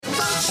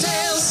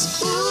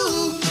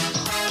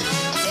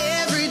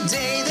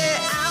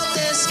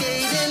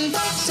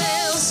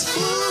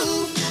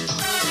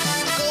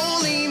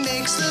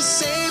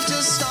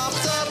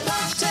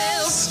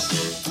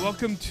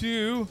welcome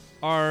to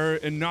our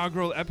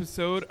inaugural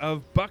episode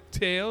of Buck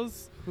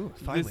Tales. Ooh,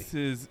 finally. This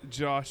is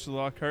Josh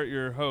Lockhart,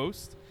 your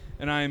host,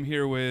 and I am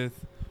here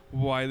with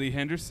Wylie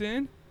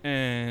Henderson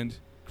and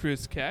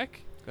Chris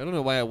Keck. I don't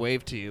know why I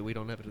waved to you. We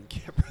don't have it on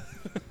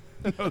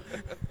camera.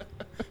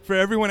 For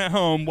everyone at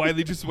home,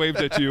 Wylie just waved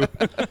at you.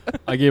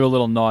 I gave a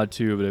little nod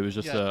too, but it was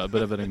just a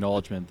bit of an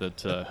acknowledgement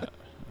that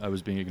I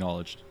was being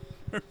acknowledged.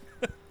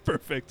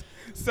 Perfect.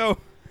 So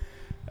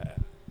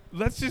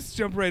let's just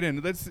jump right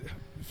in.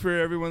 For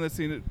everyone that's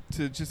seen it,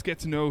 to just get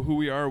to know who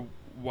we are,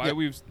 why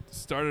we've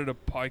started a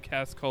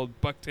podcast called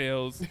Buck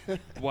Tales,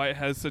 why it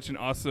has such an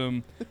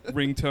awesome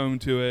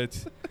ringtone to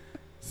it.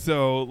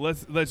 So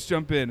let's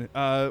jump in.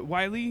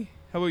 Wylie,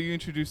 how about you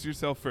introduce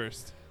yourself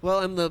first? Well,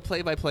 I'm the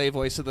play-by-play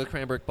voice of the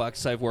Cranbrook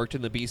Bucks. I've worked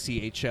in the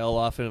BCHL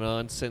off and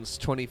on since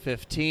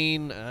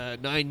 2015,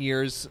 9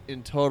 years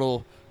in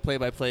total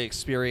play-by-play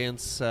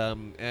experience,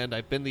 and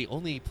I've been the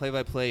only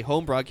play-by-play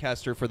home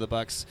broadcaster for the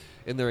Bucks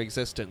in their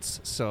existence.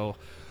 So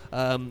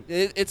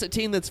it's a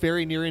team that's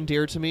very near and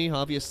dear to me.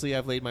 Obviously,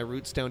 I've laid my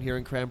roots down here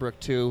in Cranbrook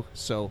too,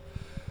 so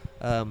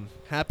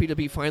happy to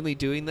be finally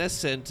doing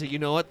this. And you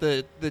know what?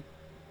 The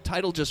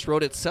title just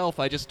wrote itself.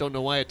 I just don't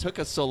know why it took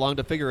us so long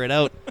to figure it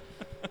out.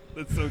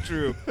 That's so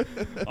true.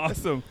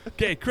 Awesome.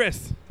 Okay,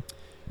 Chris.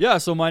 Yeah,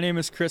 so my name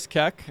is Chris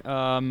Keck.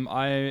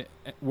 I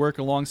work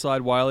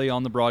alongside Wylie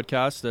on the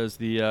broadcast as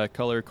the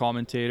color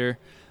commentator.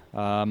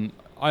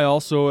 I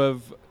also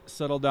have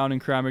settled down in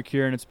Cranbrook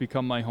here, and it's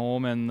become my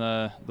home, and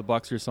the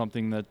Bucks are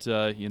something that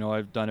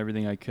I've done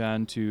everything I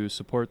can to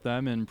support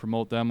them and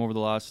promote them over the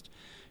last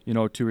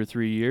 2 or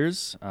 3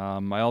 years.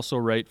 I also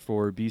write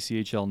for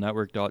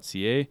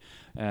bchlnetwork.ca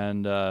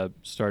and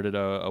started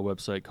a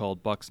website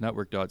called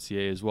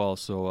bucksnetwork.ca as well.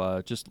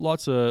 So just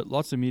lots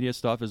of media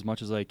stuff as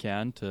much as I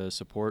can to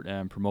support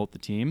and promote the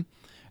team.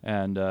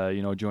 And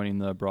joining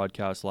the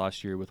broadcast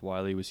last year with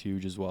Wylie was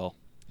huge as well.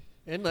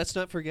 And let's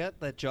not forget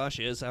that Josh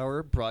is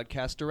our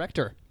broadcast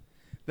director.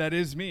 That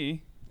is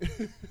me.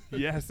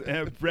 Yes,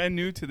 brand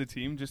new to the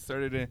team. Just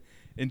started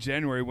in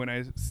January when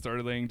I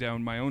started laying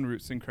down my own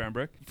roots in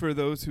Cranbrook. For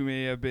those who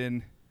may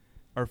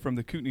are from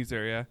the Kootenays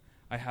area,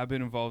 I have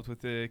been involved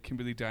with the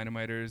Kimberley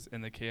Dynamiters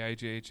and the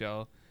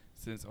KIJHL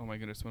since, oh my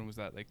goodness, when was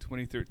that? Like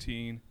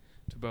 2013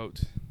 to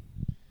about,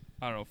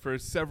 I don't know, for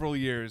several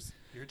years.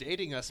 You're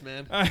dating us,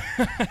 man.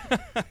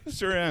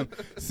 Sure am.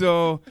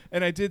 So,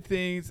 and I did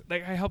things,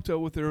 like I helped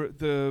out with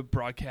the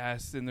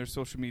broadcast and their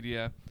social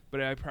media,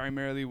 but I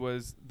primarily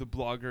was the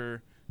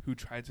blogger who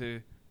tried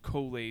to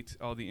collate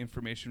all the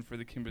information for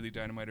the Kimberley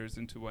Dynamiters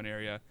into one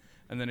area,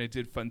 and then I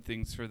did fun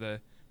things for the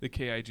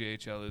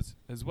KIJHL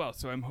as well.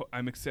 So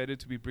I'm excited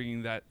to be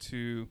bringing that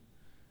to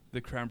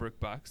the Cranbrook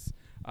Bucks.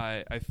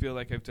 I feel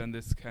like I've done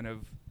this kind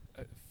of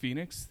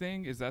phoenix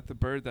thing. Is that the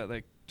bird that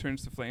like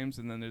turns to flames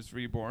and then there's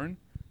reborn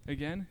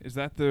again? Is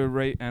that the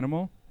right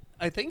animal?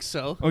 I think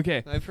so.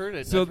 Okay. I've heard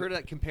it. So I've heard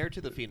that compared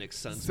to the Phoenix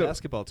Suns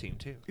basketball team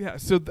too. Yeah.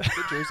 So good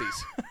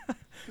jerseys.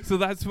 So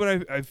that's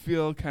what I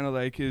feel kind of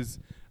like is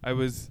I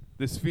was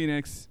this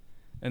phoenix,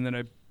 and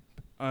then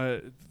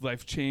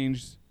life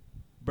changed,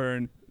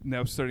 burned,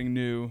 now starting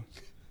new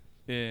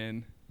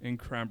in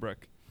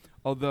Cranbrook.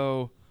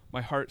 Although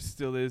my heart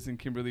still is in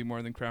Kimberley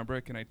more than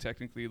Cranbrook, and I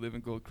technically live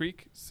in Gold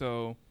Creek,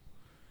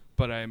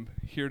 but I'm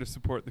here to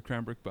support the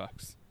Cranbrook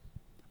Bucks.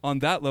 On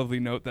that lovely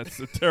note, that's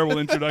a terrible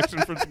introduction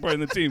for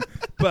supporting the team,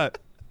 but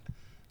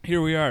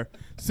here we are.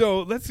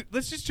 So let's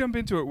just jump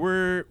into it.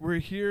 We're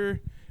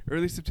here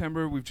early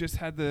September. We've just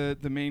had the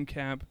main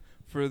camp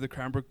for the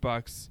Cranbrook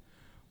Bucks.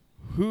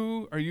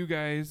 Who are you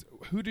guys?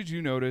 Who did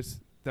you notice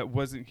that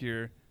wasn't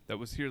here, that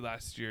was here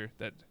last year,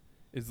 that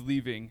is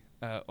leaving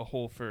a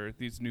hole for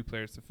these new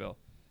players to fill?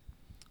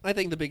 I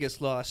think the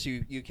biggest loss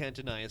you can't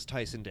deny is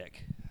Tyson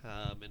Dick.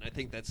 And I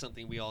think that's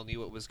something we all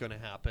knew it was going to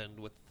happen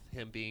with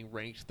him being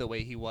ranked the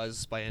way he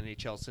was by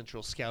NHL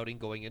Central Scouting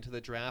going into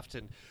the draft.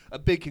 And a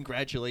big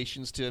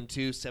congratulations to him,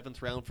 too.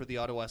 7th round for the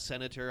Ottawa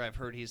Senator. I've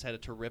heard he's had a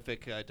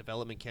terrific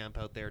development camp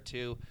out there,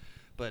 too.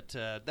 But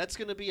that's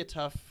going to be a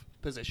tough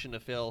position to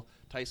fill.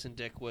 Tyson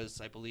Dick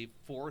was, I believe,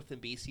 4th in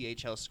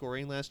BCHL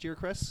scoring last year,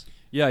 Chris?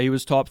 Yeah, he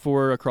was top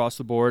 4 across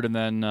the board, and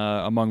then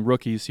among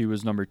rookies, he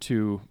was number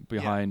 2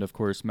 behind, of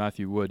course,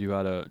 Matthew Wood, who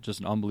had just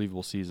an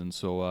unbelievable season.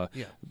 So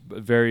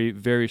very,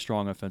 very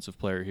strong offensive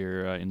player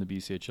here in the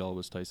BCHL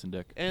was Tyson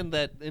Dick. And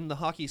that, in the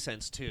hockey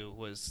sense, too,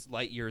 was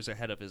light years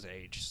ahead of his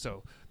age.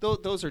 So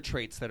those are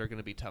traits that are going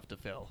to be tough to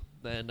fill.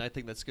 And I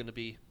think that's going to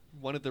be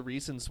one of the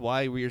reasons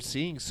why we are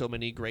seeing so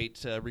many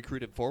great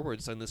recruited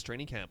forwards in this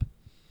training camp.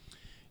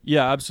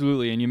 Yeah,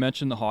 absolutely. And you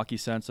mentioned the hockey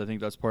sense. I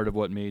think that's part of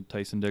what made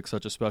Tyson Dick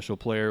such a special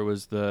player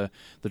was the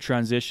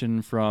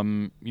transition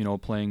from,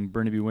 playing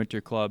Burnaby Winter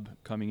Club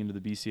coming into the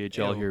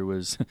BCHL here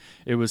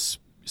was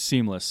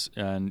seamless,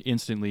 and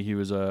instantly he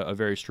was a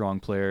very strong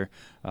player.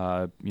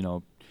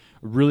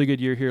 Really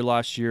good year here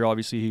last year.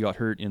 Obviously, he got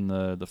hurt in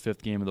the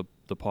 5th game of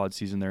the pod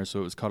season there,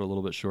 so it was cut a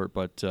little bit short.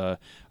 But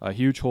a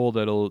huge hole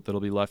that'll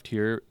be left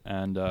here,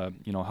 and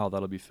how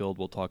that'll be filled,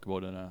 we'll talk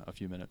about in a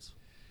few minutes.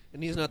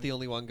 And he's not the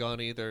only one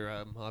gone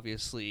either.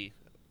 Obviously,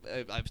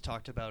 I've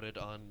talked about it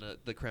on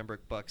the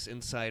Cranbrook Bucks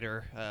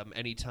Insider.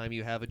 Anytime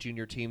you have a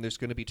junior team, there's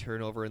going to be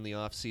turnover in the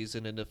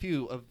offseason, and a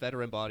few of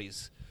veteran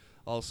bodies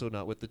also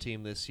not with the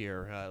team this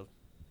year.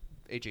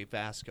 AJ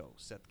Vasco,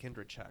 Seth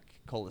Kindrachuk,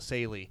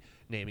 Colasali,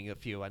 naming a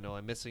few. I know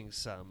I'm missing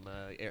some.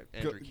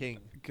 Andrew King.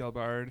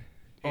 Gelbard.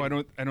 Oh, I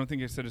don't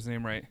think I said his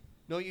name right.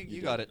 No,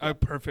 you got it.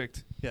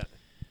 Perfect. Yeah.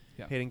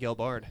 Yeah. Hayden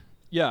Gelbard.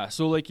 Yeah,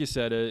 so like you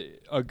said,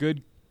 a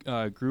good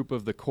group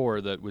of the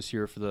core that was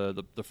here for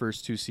the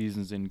first 2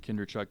 seasons in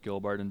Kinderchuk,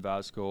 Gilbard, and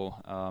Vasco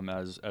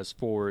as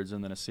forwards,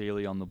 and then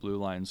Asali on the blue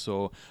line.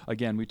 So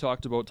again, we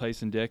talked about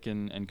Tyson Dick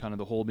and kind of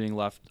the hole being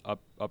left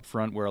up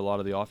front where a lot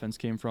of the offense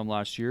came from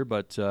last year.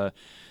 But the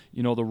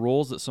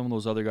roles that some of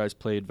those other guys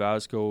played,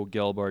 Vasco,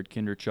 Gelbard,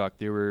 Kinderchuk,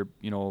 they were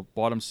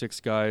bottom 6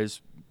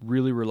 guys,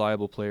 really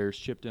reliable players,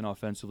 chipped in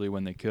offensively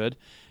when they could.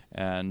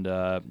 And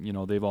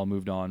they've all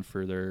moved on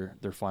for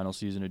their final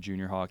season of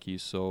junior hockey.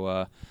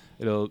 So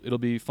it'll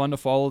be fun to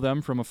follow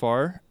them from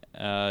afar.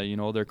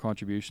 Their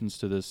contributions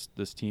to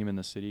this team in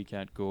the city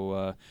can't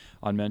go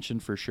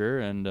unmentioned for sure.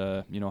 And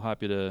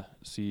happy to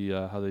see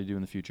how they do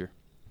in the future.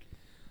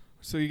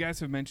 So you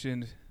guys have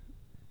mentioned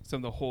some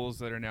of the holes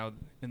that are now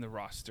in the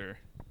roster.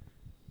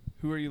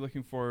 Who are you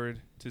looking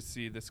forward to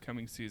see this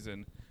coming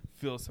season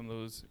fill some of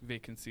those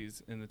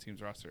vacancies in the team's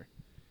roster?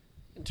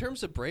 In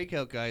terms of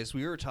breakout guys,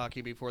 we were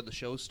talking before the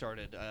show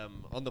started.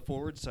 On the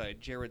forward side,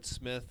 Jared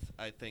Smith,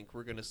 I think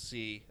we're going to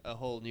see a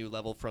whole new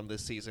level from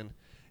this season,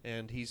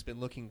 and he's been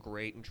looking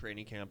great in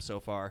training camp so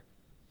far.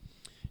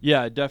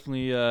 Yeah,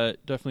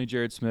 definitely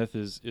Jared Smith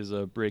is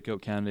a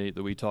breakout candidate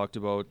that we talked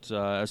about.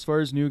 As far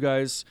as new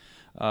guys,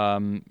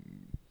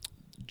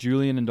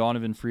 Julian and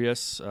Donovan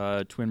Frias,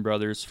 twin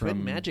brothers from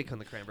Twin Magic on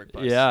the Cranbrook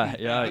Bucks. Yeah. I'm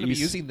going to be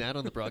using that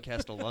on the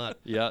broadcast a lot.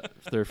 Yeah,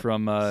 they're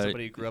from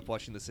somebody who grew up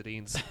watching the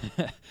Sedines.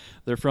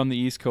 They're from the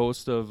east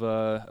coast of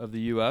the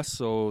U.S.,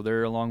 so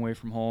they're a long way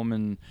from home,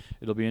 and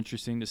it'll be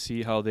interesting to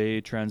see how they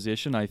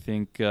transition. I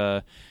think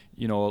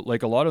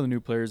like a lot of the new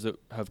players that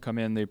have come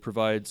in, they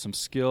provide some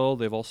skill.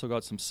 They've also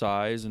got some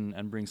size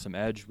and bring some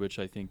edge, which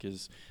I think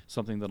is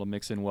something that'll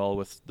mix in well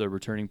with the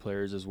returning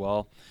players as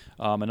well.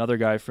 Another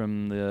guy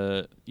from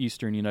the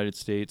eastern United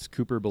States,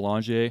 Cooper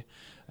Belanger,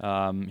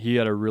 he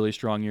had a really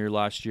strong year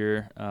last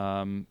year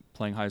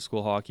playing high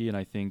school hockey, and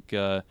I think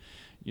a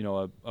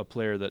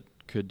player that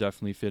could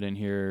definitely fit in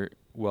here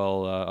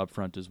well up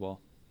front as well.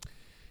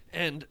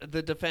 And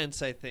the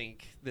defense, I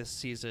think, this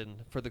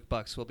season for the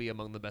Bucks will be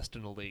among the best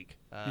in the league.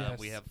 Yes.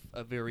 We have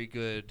a very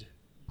good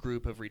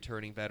group of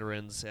returning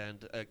veterans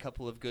and a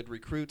couple of good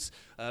recruits.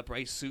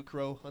 Bryce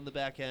Sucro on the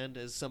back end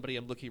is somebody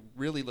I'm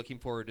really looking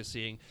forward to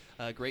seeing.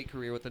 A great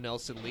career with the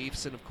Nelson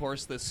Leafs. And, of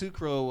course, the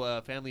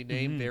Sucro family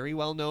name, very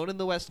well known in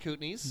the West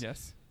Kootenays.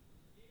 Yes.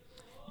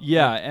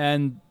 Yeah,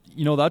 and,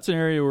 that's an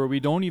area where we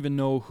don't even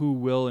know who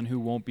will and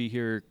who won't be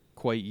here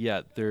quite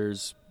yet.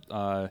 There's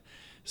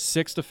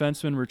 6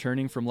 defensemen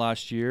returning from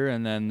last year,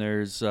 and then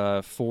there's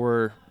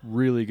 4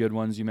 really good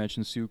ones. You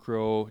mentioned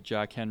Sucro,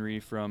 Jack Henry,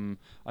 from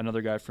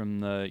another guy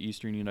from the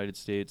eastern United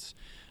States.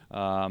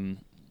 There's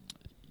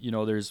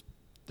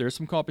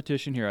some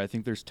competition here. I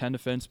think there's 10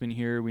 defensemen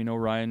here. We know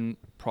Ryan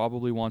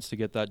probably wants to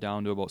get that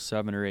down to about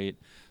 7 or 8.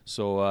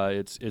 So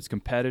it's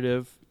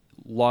competitive.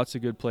 Lots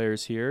of good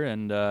players here,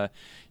 and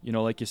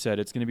like you said,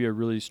 it's going to be a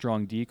really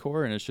strong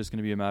D-core, and it's just going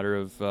to be a matter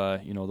of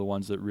the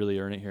ones that really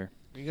earn it here.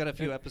 We got a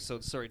few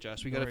episodes. Sorry,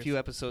 Josh. We got a few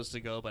episodes to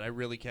go, but I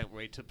really can't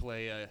wait to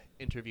play an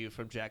interview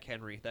from Jack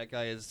Henry. That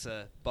guy is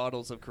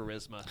bottles of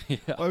charisma. Yeah.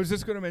 Well, I was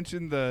just going to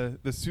mention the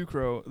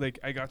Sucro. Like,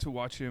 I got to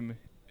watch him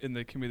in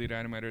the Community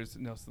Dynamiters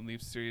Nelson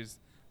Leafs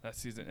series last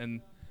season, and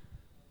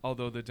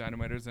although the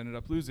Dynamiters ended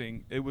up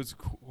losing, it was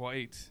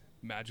quite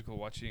magical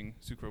watching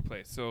Sucro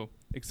play. So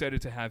excited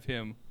to have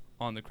him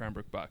on the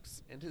Cranbrook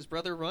Bucks. And his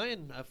brother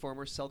Ryan, a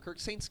former Selkirk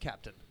Saints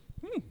captain.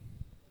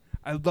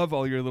 I love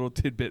all your little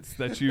tidbits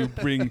that you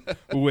bring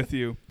with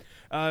you.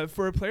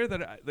 For a player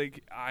that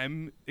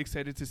I'm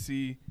excited to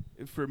see,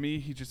 for me,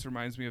 he just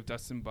reminds me of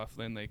Dustin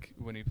Byfuglien, like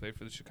when he played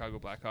for the Chicago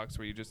Blackhawks,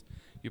 where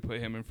you put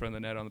him in front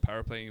of the net on the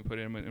power play, and you put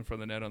him in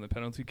front of the net on the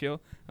penalty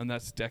kill, and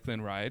that's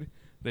Declan Ride.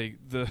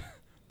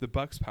 The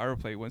Bucks power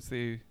play, once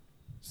they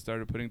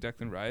started putting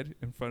Declan Ride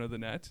in front of the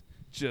net,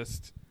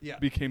 just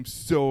became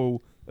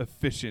so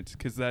efficient,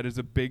 because that is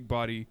a big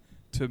body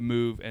to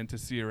move and to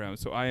see around.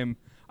 So I'm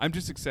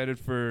just excited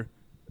for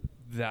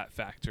that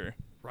factor.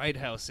 Ride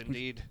house,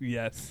 indeed.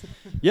 Yes.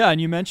 Yeah,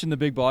 and you mentioned the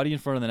big body in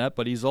front of the net,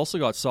 but he's also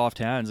got soft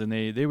hands, and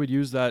they would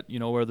use that,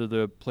 whether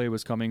the play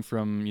was coming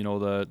from,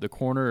 the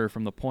corner or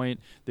from the point,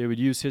 they would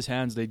use his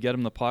hands, they'd get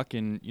him the puck,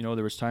 and,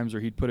 there was times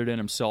where he'd put it in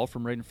himself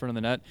from right in front of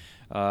the net.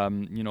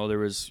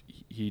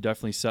 He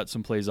definitely set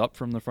some plays up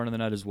from the front of the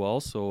net as well,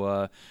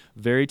 so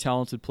very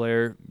talented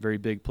player, very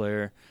big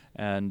player,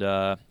 and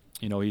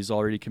he's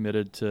already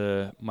committed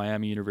to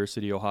Miami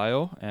University,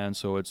 Ohio, and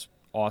so it's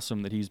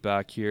awesome that he's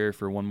back here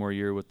for one more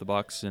year with the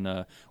Bucks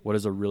and what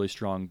is a really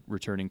strong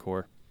returning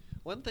core.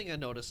 One thing I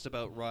noticed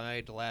about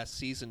Ride last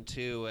season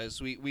too,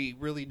 as we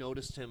really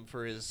noticed him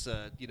for his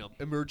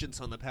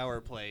emergence on the power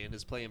play and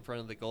his play in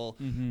front of the goal,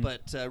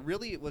 but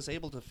really was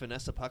able to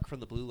finesse a puck from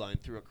the blue line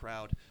through a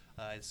crowd.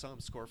 I saw him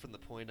score from the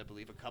point, I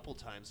believe, a couple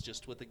times,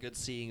 just with a good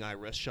seeing eye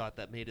wrist shot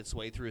that made its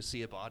way through a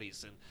sea of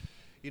bodies.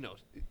 And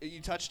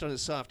you touched on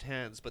his soft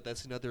hands, but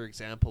that's another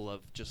example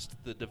of just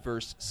the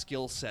diverse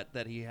skill set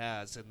that he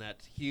has in that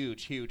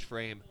huge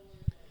frame.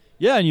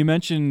 Yeah, and you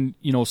mentioned,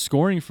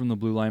 scoring from the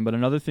blue line, but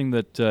another thing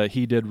that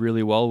he did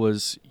really well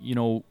was,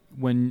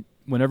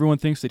 when everyone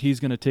thinks that he's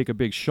going to take a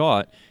big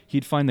shot,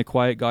 he'd find the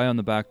quiet guy on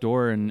the back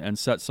door and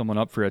set someone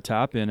up for a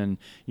tap in. And,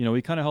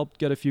 he kind of helped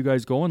get a few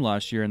guys going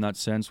last year in that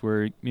sense,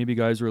 where maybe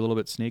guys were a little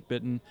bit snake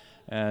bitten.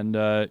 And,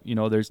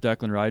 there's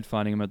Declan Ride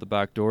finding him at the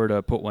back door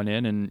to put one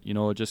in. And,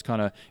 it just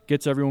kind of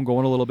gets everyone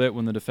going a little bit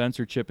when the defense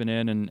are chipping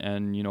in.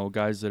 And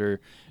guys that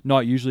are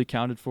not usually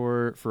counted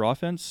for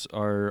offense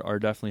are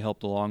definitely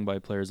helped along by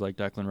players like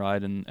Declan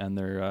Ride and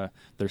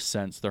their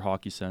sense, their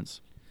hockey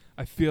sense.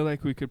 I feel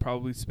like we could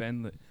probably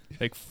spend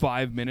like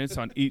 5 minutes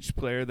on each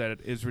player that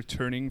is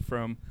returning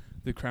from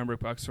the Cranbrook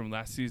Bucks from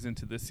last season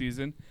to this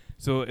season.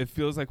 So it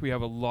feels like we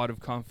have a lot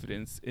of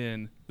confidence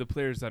in the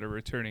players that are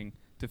returning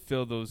to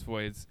fill those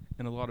voids,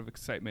 and a lot of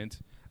excitement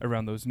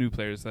around those new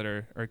players that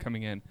are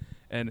coming in.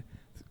 And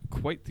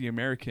quite the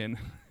American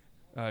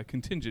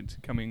contingent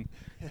coming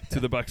to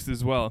the Bucks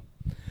as well.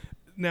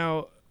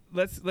 Now,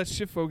 let's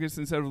shift focus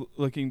instead of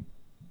looking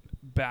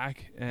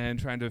back and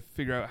trying to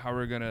figure out how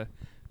we're going to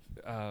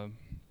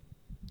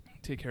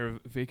take care of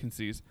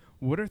vacancies.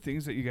 What are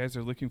things that you guys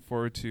are looking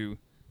forward to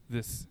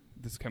this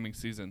coming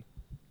season?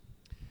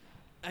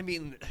 I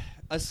mean,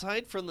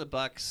 aside from the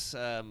Bucks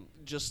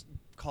just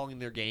calling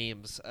their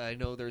games, I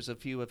know there's a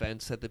few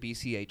events that the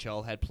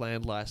BCHL had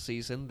planned last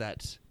season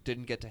that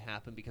didn't get to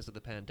happen because of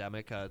the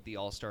pandemic. The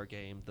All-Star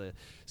Game, the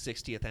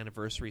 60th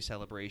anniversary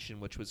celebration,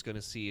 which was going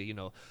to see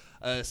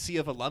a sea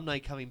of alumni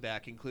coming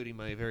back, including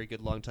my very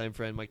good longtime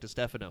friend Mike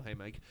DiStefano. Hey,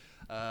 Mike.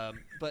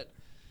 But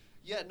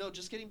yeah, no,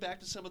 just getting back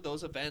to some of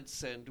those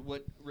events and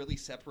what really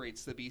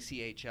separates the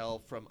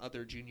BCHL from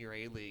other junior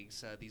A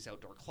leagues, these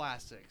outdoor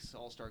classics,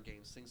 all-star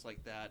games, things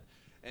like that,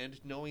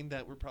 and knowing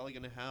that we're probably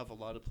going to have a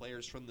lot of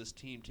players from this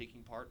team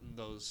taking part in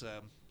those,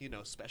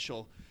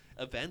 special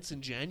events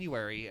in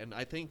January, and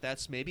I think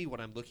that's maybe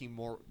what I'm looking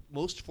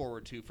most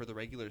forward to for the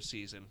regular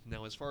season.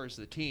 Now, as far as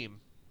the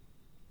team,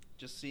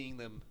 just seeing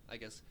them, I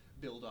guess,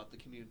 build up the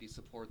community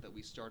support that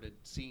we started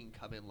seeing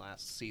come in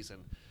last season.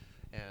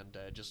 And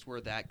just where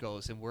that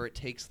goes and where it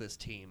takes this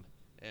team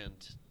and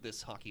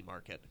this hockey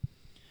market.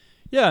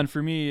 Yeah, and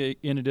for me,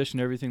 in addition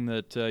to everything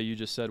that you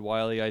just said,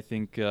 Wylie, I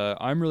think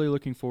I'm really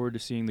looking forward to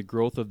seeing the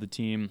growth of the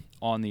team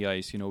on the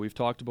ice. We've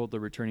talked about the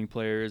returning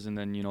players and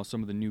then,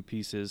 some of the new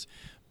pieces.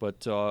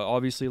 But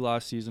obviously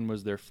last season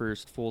was their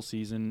first full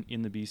season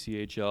in the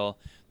BCHL.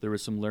 There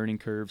was some learning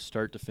curves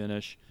start to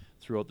finish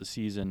throughout the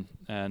season.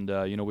 And,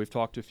 we've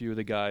talked to a few of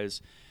the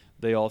guys.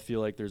 They all feel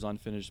like there's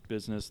unfinished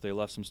business. They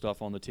left some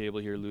stuff on the table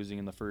here, losing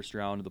in the first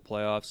round of the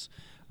playoffs.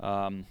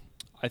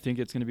 I think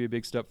it's going to be a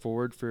big step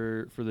forward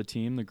for the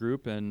team, the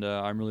group, and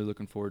I'm really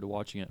looking forward to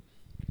watching it.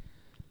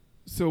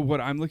 So what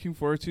I'm looking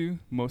forward to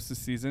most this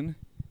season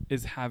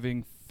is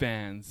having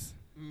fans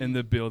in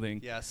the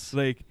building. Yes.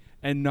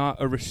 And not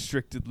a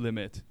restricted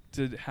limit,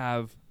 to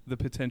have the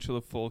potential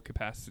of full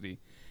capacity.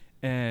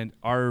 And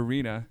our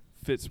arena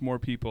fits more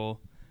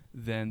people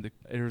than the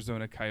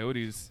Arizona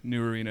Coyotes'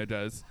 new arena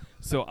does.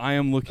 So I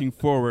am looking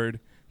forward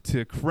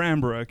to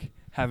Cranbrook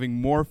having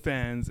more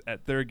fans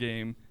at their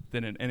game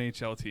than an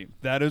NHL team.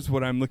 That is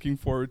what I'm looking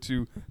forward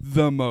to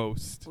the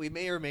most. We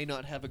may or may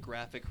not have a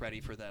graphic ready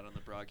for that on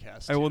the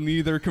broadcast. I will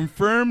neither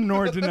confirm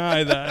nor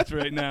deny that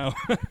right now.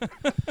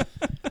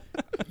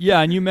 Yeah,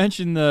 and you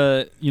mentioned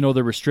the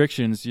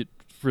restrictions.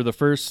 For the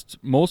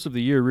most of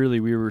the year, really,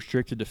 we were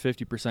restricted to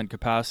 50%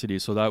 capacity.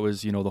 So that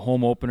was, the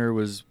home opener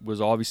was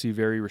obviously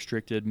very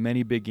restricted.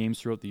 Many big games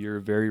throughout the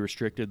year very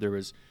restricted. There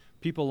was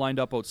people lined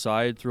up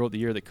outside throughout the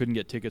year that couldn't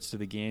get tickets to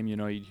the game.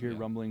 You'd hear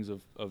rumblings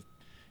of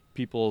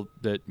people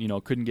that,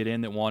 couldn't get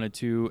in that wanted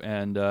to.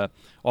 And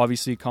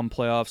obviously, come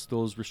playoffs,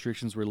 those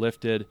restrictions were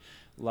lifted.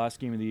 Last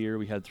game of the year,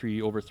 we had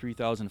over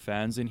 3,000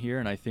 fans in here.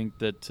 And I think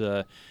that,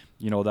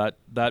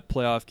 that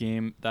playoff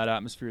game, that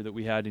atmosphere that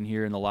we had in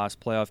here in the last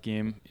playoff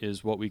game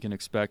is what we can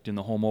expect in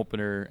the home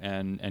opener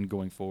and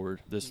going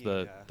forward.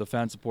 The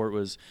fan support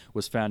was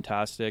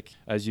fantastic.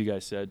 As you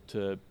guys said,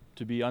 to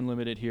be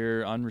unlimited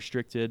here,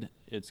 unrestricted,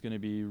 it's going to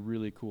be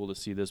really cool to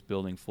see this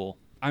building full.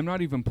 I'm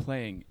not even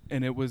playing,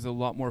 and it was a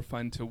lot more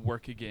fun to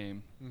work a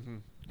game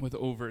with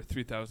over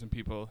 3,000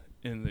 people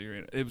in the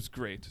arena. It was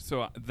great.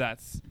 So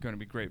that's going to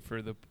be great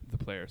for the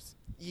players.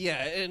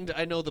 Yeah, and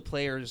I know the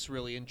players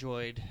really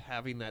enjoyed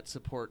having that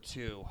support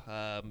too.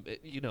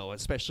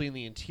 Especially in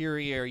the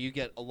interior, you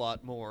get a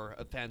lot more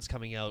fans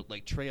coming out,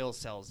 like Trail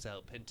sells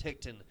out,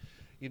 Penticton,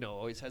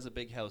 always has a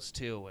big house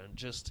too. And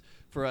just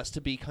for us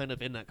to be kind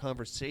of in that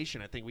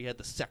conversation, I think we had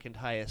the second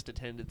highest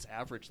attendance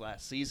average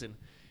last season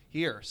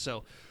here.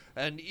 So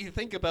And you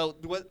think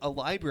about what a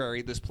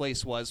library this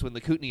place was when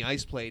the Kootenay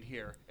Ice played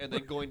here, and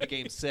then going to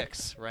Game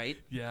 6, right?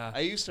 Yeah.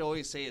 I used to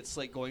always say it's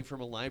like going from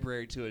a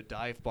library to a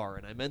dive bar,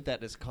 and I meant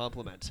that as a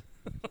compliment.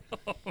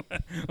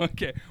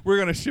 Okay, we're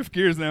going to shift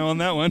gears now on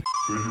that one.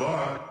 Good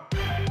luck.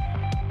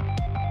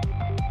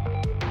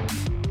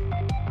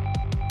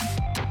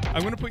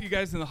 I'm going to put you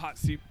guys in the hot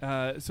seat.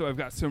 So I've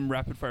got some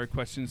rapid fire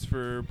questions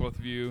for both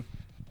of you.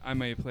 I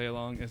may play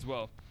along as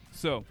well.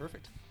 So,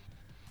 Perfect.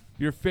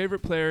 your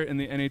favorite player in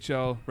the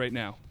NHL right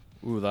now?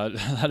 Ooh,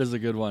 that is a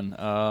good one.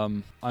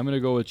 I'm going to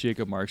go with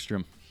Jacob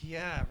Markstrom.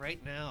 Yeah,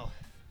 right now.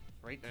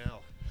 Right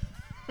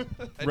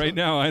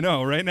now, I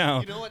know, right now.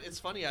 You know what? It's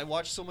funny. I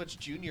watch so much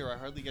junior, I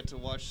hardly get to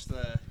watch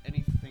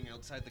anything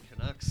outside the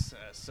Canucks.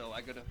 So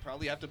I'm going to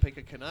probably have to pick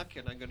a Canuck,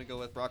 and I'm going to go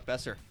with Brock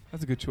Besser.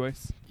 That's a good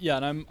choice. Yeah,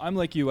 and I'm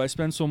like you. I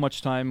spend so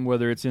much time,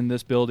 whether it's in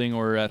this building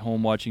or at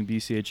home watching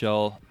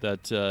BCHL,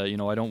 that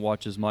I don't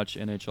watch as much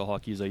NHL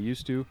hockey as I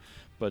used to.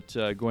 But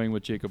going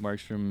with Jacob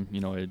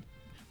Markstrom,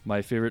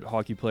 my favorite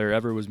hockey player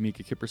ever was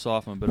Mika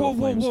Kiprusoff. I'm a bit of a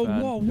Flames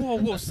fan.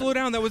 Whoa. Slow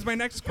down. That was my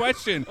next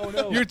question. Oh,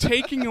 no. You're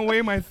taking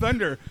away my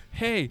thunder.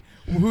 Hey,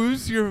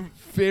 who's your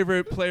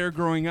favorite player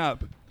growing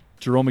up?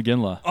 Jerome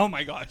McGinley. Oh,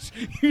 my gosh.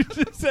 You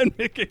just said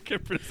Mika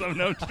Kiprusoff.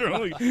 No,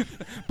 Jerome.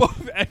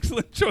 Both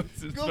excellent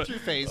choices. Go through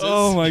phases.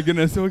 Oh, my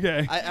goodness.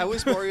 Okay. I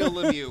was Mario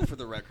Lemieux, for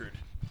the record.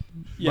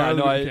 Yeah,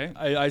 no, Okay.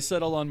 I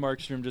settled on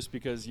Markstrom just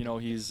because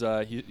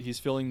he's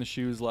filling the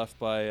shoes left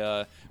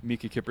by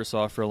Mika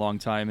Kiprusoff for a long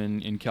time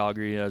in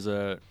Calgary as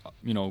a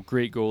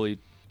great goalie,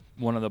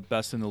 one of the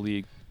best in the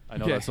league. I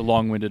know that's a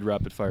long-winded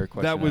rapid-fire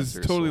question. That was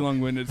answer, totally so.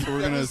 long-winded, so we're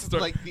That going to was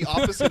start. like the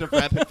opposite of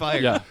rapid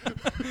fire. Yeah,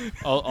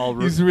 I'll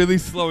He's really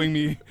slowing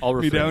me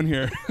refrain. down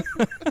here.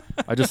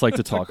 I just like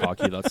to talk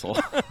hockey. That's all.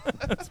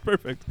 That's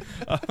perfect.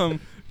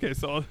 Okay,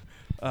 so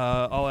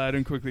I'll add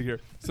in quickly here.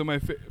 So my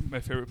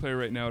favorite player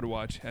right now to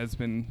watch has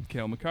been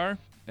Cale Makar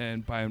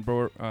and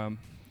Byron.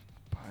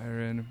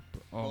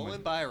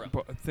 Owen Byram.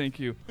 Thank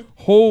you.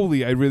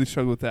 Holy, I really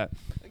struggled with that.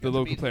 I got The to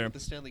local meet him player. at the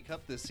Stanley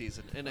Cup this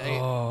season. And I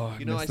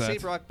I say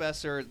that. Brock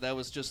Besser, that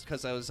was just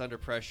because I was under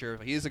pressure.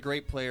 He is a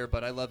great player,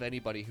 but I love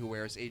anybody who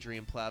wears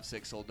Adrian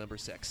Plavsic's old number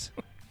 6.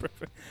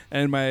 Perfect.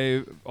 And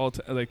my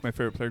my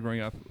favorite player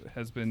growing up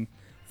has been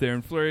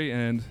Theron Fleury,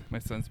 and my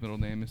son's middle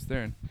name is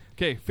Theron.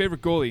 Okay,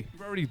 favorite goalie.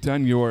 You've already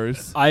done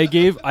yours. I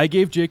gave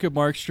Jacob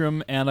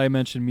Markstrom and I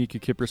mentioned Mika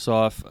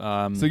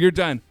Kiprusoff. So you're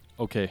done.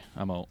 Okay,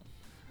 I'm out.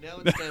 Now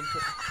it's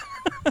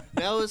Demko.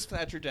 Now it's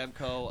Thatcher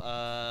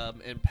Demko,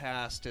 and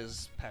past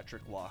is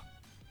Patrick Waugh.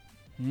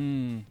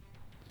 You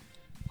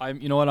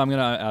know what? I'm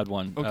gonna add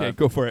one. Okay,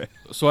 go for it.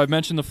 So I've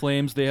mentioned the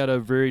Flames. They had a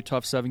very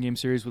tough 7-game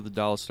series with the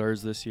Dallas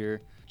Stars this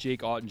year.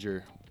 Jake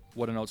Ottinger,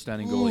 what an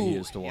outstanding goalie he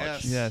is to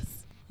watch. Yes. Yes,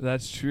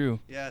 that's true.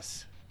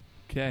 Yes.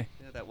 Okay.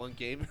 Yeah, that one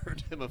game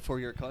earned him a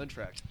 4-year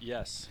contract.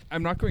 Yes.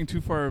 I'm not going too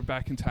far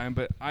back in time,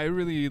 but I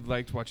really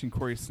liked watching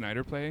Corey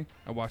Snyder play.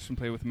 I watched him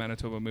play with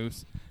Manitoba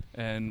Moose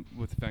and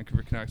with the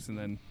Vancouver Canucks, and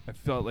then I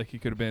felt like he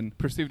could have been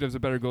perceived as a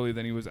better goalie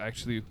than he was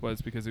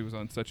because he was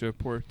on such a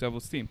poor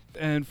Devils team.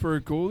 And for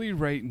a goalie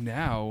right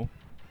now,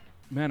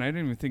 man, I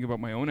didn't even think about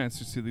my own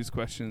answers to these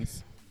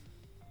quesers.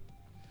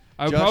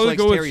 I would Josh probably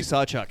likes go Terry with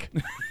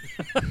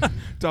Sawchuk,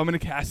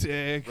 Dominic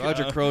Hasek.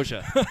 Roger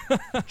Croja,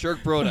 Jerk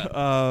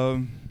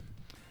Broda.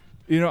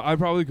 I'd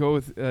probably go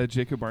with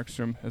Jacob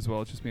Markstrom as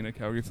well, just being a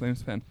Calgary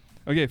Flames fan.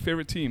 Okay,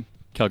 favorite team.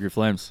 Calgary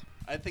Flames.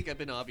 I think I've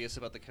been obvious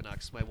about the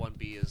Canucks. My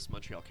 1B is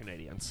Montreal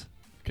Canadiens.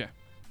 Okay.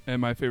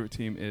 And my favorite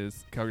team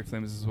is Calgary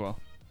Flames as well.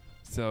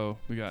 So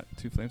we got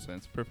 2 Flames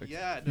fans. Perfect.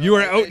 Yeah, no, You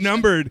are I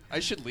outnumbered. I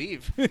should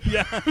leave.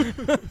 Yeah.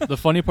 The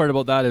funny part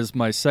about that is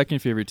my second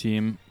favorite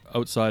team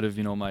outside of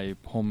my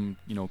home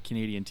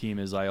Canadian team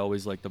is I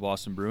always like the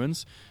Boston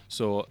Bruins.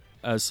 So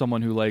as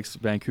someone who likes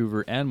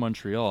Vancouver and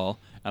Montreal,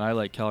 and I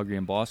like Calgary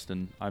and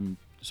Boston, I'm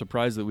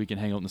surprised that we can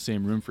hang out in the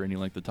same room for any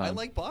length of time. I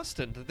like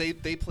Boston.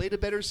 They played a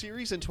better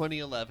series in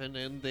 2011,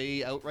 and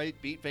they outright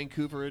beat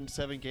Vancouver in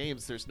 7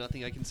 games. There's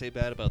nothing I can say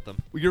bad about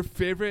them. Your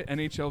favorite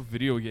NHL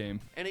video game.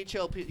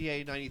 NHL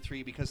PA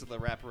 93 because of the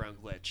wraparound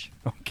glitch.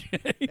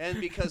 Okay. And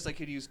because I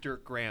could use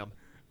Dirk Graham.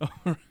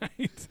 All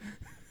right.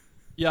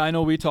 Yeah, I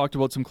know we talked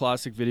about some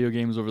classic video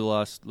games over the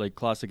last,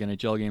 classic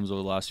NHL games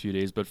over the last few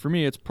days, but for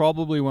me, it's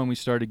probably when we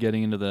started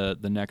getting into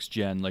the next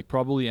gen,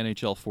 probably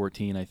NHL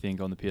 14, I think,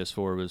 on the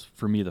PS4 was,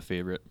 for me, the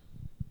favorite.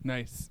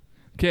 Nice.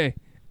 Okay.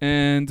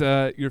 And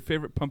your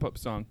favorite pump-up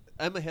song.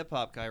 I'm a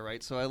hip-hop guy,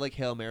 right? So I like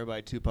Hail Mary by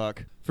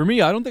Tupac. For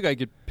me, I don't think I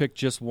could pick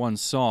just one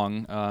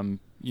song.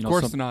 Of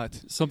course not.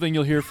 Something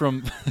you'll hear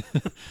from...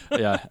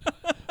 Yeah,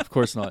 of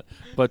course not.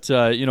 But,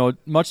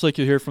 much like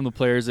you'll hear from the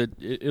players,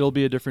 it'll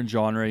be a different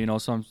genre.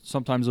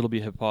 Sometimes it'll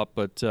be hip-hop,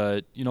 but,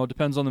 it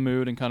depends on the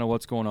mood and kind of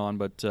what's going on.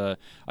 But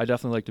I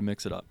definitely like to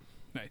mix it up.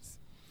 Nice.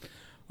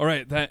 All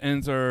right, that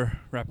ends our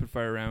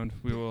rapid-fire round.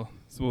 We'll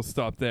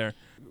stop there.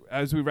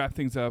 As we wrap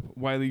things up,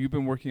 Wylie, you've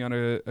been working on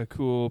a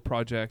cool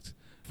project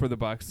for the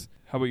Bucks.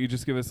 How about you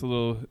just give us a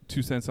little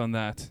 2 cents on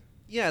that?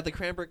 Yeah, the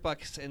Cranbrook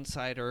Bucks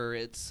Insider,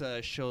 it's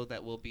a show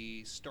that will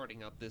be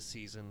starting up this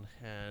season,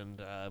 and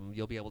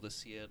you'll be able to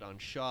see it on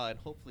Shaw and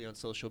hopefully on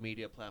social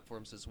media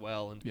platforms as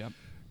well. And Yep.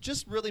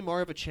 just really more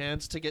of a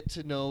chance to get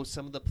to know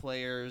some of the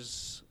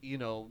players,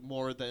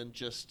 more than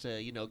just,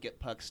 get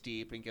pucks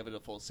deep and give it a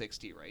full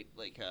 60, right?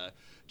 Like a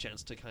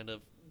chance to kind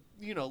of,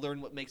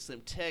 learn what makes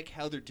them tick,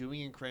 how they're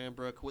doing in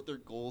Cranbrook, what their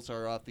goals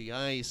are off the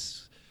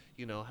ice,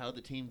 how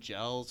the team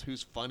gels,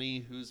 who's funny,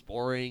 who's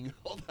boring,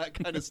 all that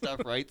kind of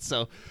stuff, right?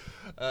 So,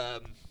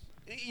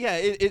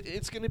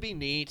 it's going to be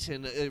neat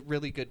and a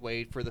really good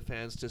way for the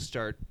fans to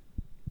start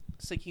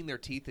sinking their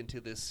teeth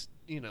into this,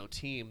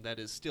 team that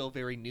is still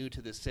very new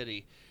to the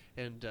city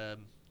and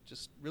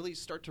just really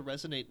start to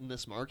resonate in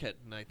this market.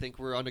 And I think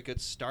we're on a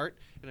good start,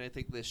 and I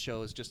think this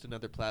show is just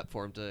another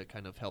platform to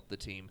kind of help the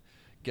team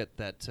get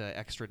that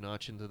extra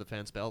notch into the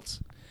fans' belts.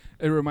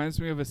 It reminds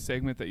me of a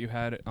segment that you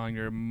had on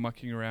your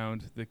Mucking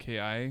Around the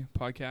KI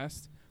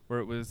podcast where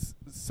it was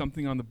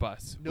something on the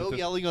bus. No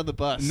yelling on the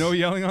bus. No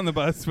yelling on the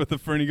bus with the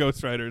Fernie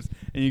Ghost Riders,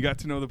 and you got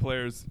to know the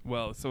players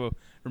well. So it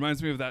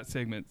reminds me of that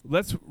segment.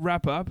 Let's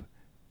wrap up.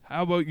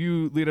 How about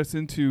you lead us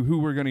into who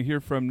we're going to hear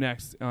from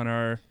next on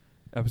our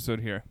episode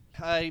here?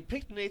 I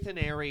picked Nathan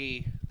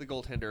Airey, the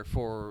goaltender,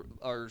 for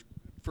our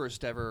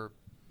first ever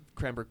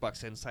Cranbrook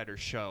Bucks Insider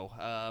show.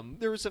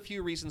 There was a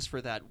few reasons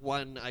for that.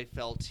 One, I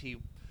felt he,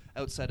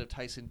 outside of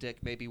Tyson Dick,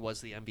 maybe was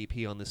the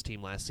MVP on this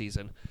team last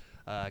season.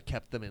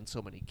 Kept them in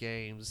so many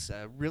games.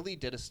 Really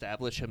did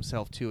establish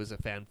himself, too, as a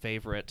fan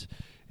favorite.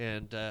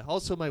 And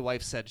also my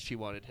wife said she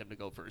wanted him to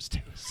go first, too.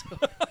 So.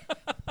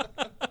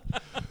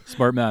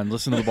 Smart man.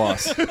 Listen to the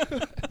boss.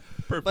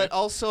 Perfect. But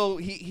also,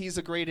 he's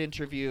a great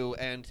interview,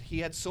 and he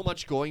had so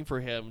much going for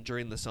him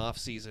during this off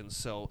season.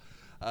 So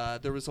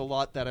there was a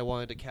lot that I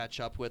wanted to catch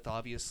up with.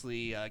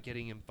 Obviously,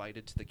 getting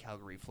invited to the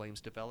Calgary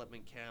Flames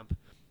development camp,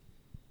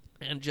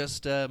 and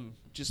just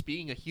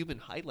being a human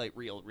highlight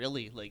reel.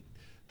 Really, like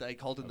I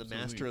called him the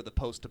master of the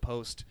post to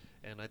post,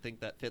 and I think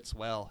that fits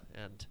well.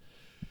 And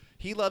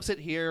he loves it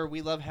here.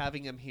 We love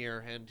having him here,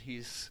 and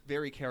he's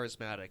very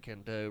charismatic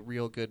and a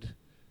real good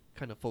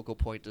kind of focal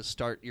point to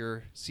start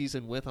your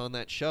season with on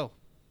that show.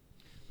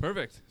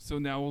 Perfect. So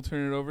now we'll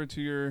turn it over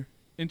to your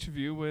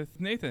interview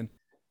with Nathan.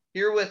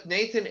 Here with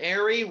Nathan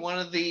Airey, one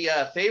of the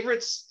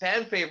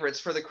fan favorites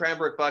for the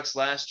Cranbrook Bucks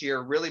last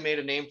year, really made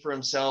a name for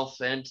himself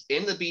and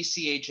in the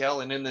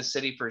BCHL and in the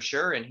city for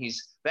sure. And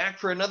he's back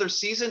for another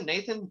season.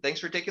 Nathan, thanks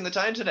for taking the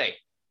time today.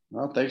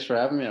 Well, thanks for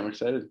having me. I'm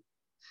excited.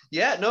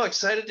 Yeah, no,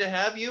 excited to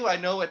have you. I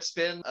know it's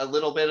been a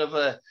little bit of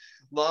a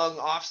long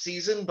off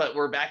season, but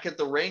we're back at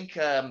the rink,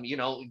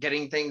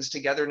 getting things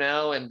together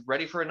now and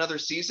ready for another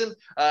season.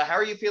 How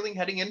are you feeling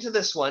heading into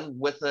this one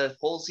with a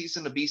full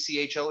season of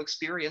BCHL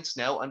experience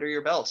now under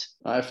your belt?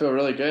 I feel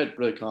really good,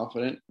 really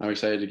confident. I'm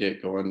excited to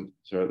get going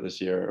throughout this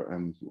year.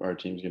 Our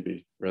team's going to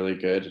be really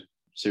good.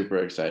 Super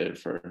excited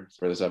for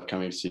this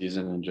upcoming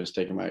season and just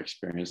taking my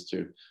experience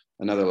to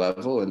another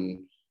level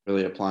and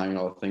really applying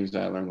all the things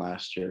that I learned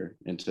last year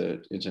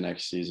into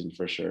next season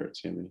for sure.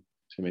 It's gonna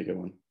be a good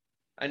one.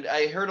 And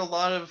I heard a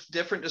lot of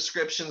different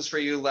descriptions for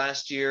you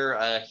last year.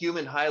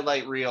 Human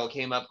highlight reel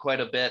came up quite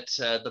a bit,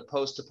 the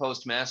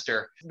post-to-post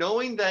master.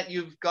 Knowing that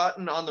you've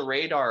gotten on the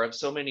radar of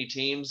so many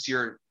teams,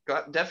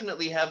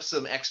 definitely have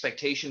some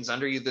expectations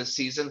under you this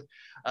season.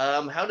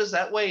 How does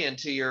that weigh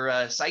into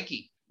your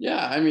psyche?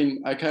 Yeah, I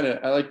mean, I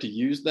like to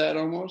use that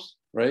almost,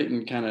 right?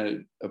 And kind of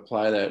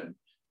apply that,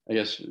 I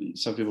guess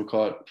some people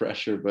call it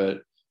pressure,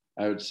 but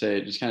I would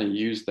say just kind of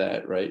use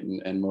that, right?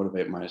 And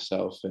motivate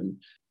myself. And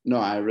no,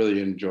 I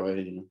really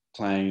enjoy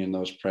playing in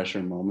those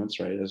pressure moments,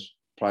 right? That's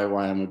probably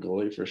why I'm a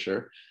goalie for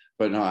sure.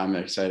 But no, I'm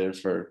excited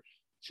for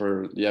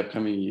the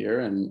upcoming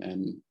year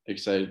and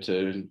excited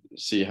to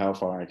see how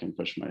far I can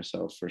push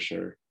myself for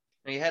sure.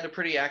 You had a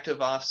pretty active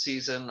off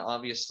season,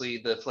 obviously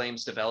the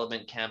Flames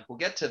development camp. We'll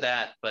get to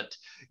that, but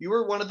you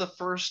were one of the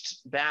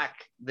first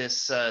back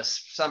this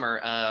summer,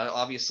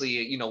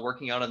 obviously,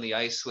 working out on the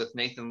ice with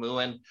Nathan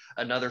Lewin,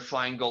 another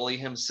fine goalie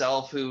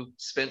himself who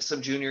spent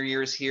some junior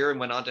years here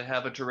and went on to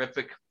have a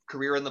terrific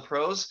career in the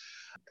pros.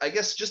 I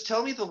guess just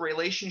tell me the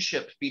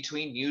relationship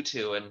between you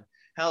two and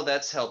how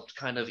that's helped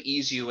kind of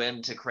ease you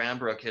into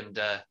Cranbrook and,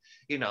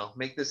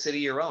 make the city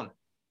your own.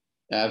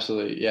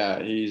 Absolutely.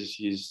 Yeah.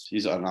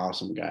 He's an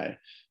awesome guy.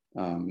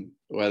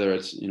 Whether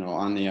it's,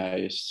 on the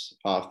ice,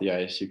 off the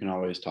ice, you can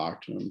always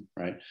talk to him,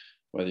 right?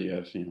 Whether you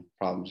have,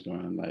 problems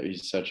going on, like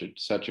he's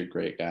such a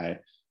great guy,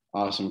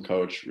 awesome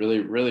coach,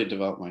 really, really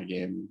developed my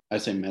game.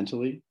 I'd say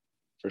mentally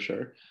for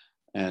sure.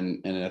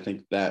 And I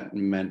think that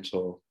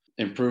mental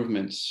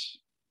improvements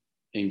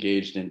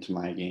engaged into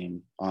my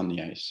game on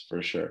the ice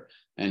for sure.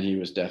 And he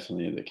was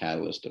definitely the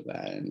catalyst of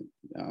that. And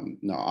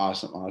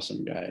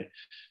awesome guy.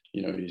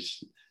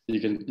 You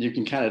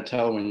can kind of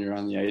tell when you're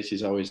on the ice,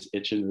 he's always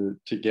itching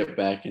to get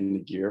back in the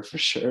gear for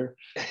sure.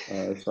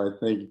 So I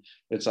think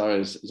it's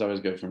always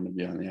good for him to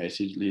be on the ice.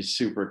 He's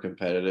super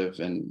competitive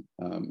and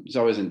he's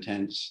always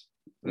intense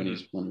when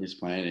he's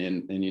playing,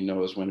 and he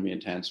knows when to be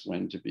intense,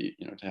 when to be,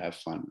 to have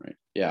fun, right?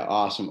 Yeah,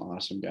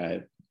 awesome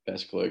guy.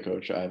 Best goalie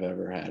coach I've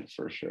ever had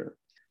for sure.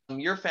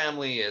 Your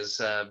family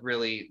is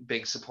really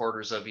big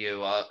supporters of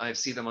you. I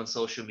see them on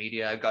social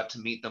media. I got to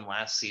meet them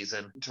last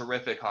season.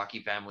 Terrific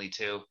hockey family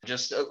too.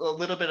 Just a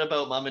little bit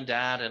about mom and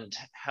dad and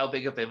how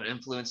big of an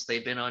influence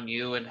they've been on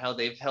you and how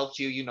they've helped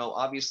you.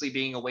 Obviously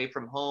being away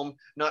from home,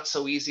 not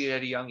so easy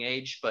at a young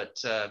age, but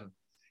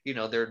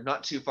they're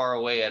not too far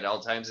away at all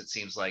times, it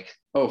seems like.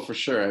 Oh, for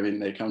sure. I mean,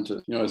 they come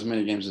to as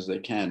many games as they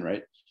can,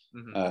 right?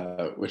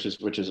 Mm-hmm. Which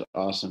is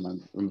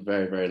awesome. I'm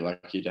very, very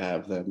lucky to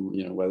have them.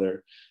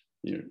 Whether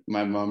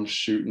my mom's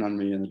shooting on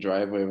me in the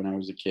driveway when I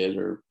was a kid,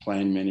 or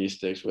playing mini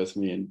sticks with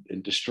me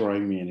and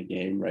destroying me in a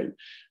game, right?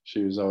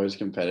 She was always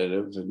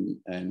competitive,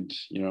 and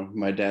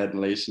my dad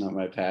lacing up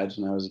my pads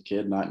when I was a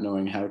kid, not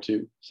knowing how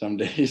to some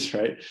days,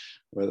 right?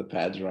 Where the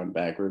pads run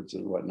backwards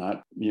and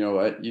whatnot. You know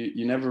what?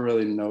 You never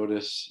really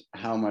notice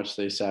how much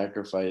they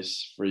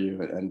sacrifice for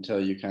you until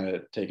you kind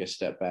of take a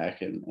step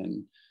back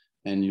and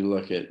you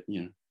look at,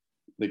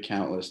 the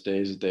countless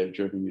days that they've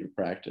driven you to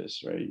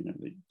practice, right?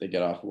 They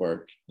get off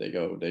work, they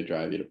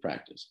drive you to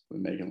practice, they're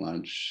making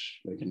lunch,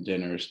 making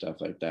dinner, stuff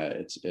like that.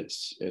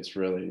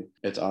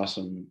 It's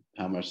awesome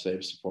how much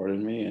they've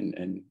supported me.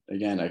 And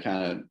again,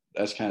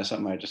 that's kind of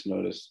something I just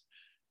noticed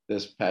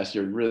this past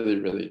year, really,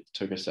 really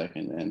took a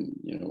second. And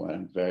you know what?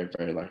 I'm very,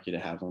 very lucky to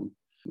have them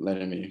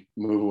letting me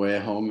move away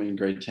at home in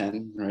grade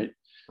 10, right?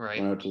 Right.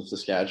 Went out to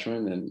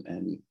Saskatchewan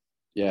and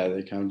yeah,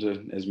 they come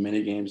to as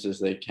many games as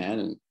they can.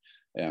 And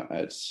yeah,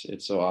 it's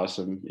so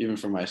awesome, even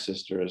for my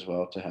sister as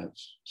well, to have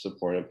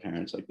supportive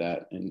parents like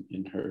that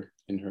in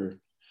her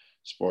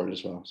sport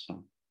as well.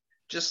 So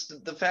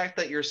just the fact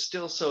that you're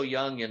still so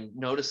young and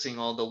noticing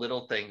all the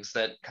little things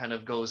that kind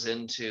of goes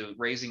into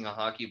raising a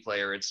hockey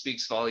player, it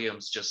speaks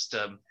volumes. Just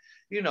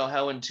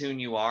how in tune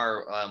you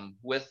are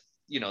with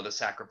the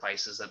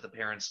sacrifices that the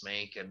parents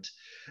make, and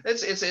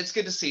it's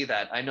good to see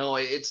that. I know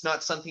it's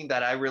not something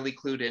that I really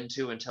clued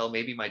into until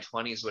maybe my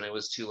 20s, when it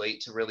was too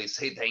late to really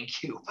say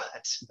thank you.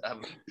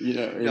 But you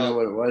know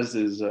what it was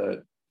is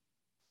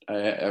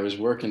I was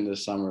working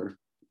this summer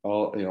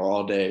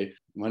all day,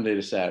 Monday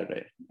to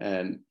Saturday,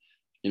 and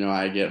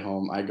I get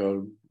home, I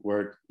go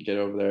work, get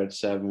over there at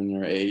 7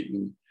 or 8,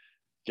 and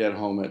get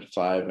home at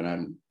 5, and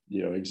I'm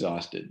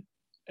exhausted.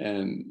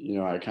 And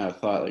I kind of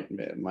thought, like,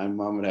 man, my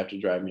mom would have to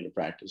drive me to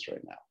practice right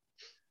now.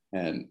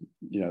 And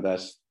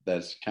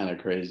that's kind of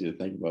crazy to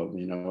think about.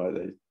 You know what?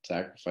 They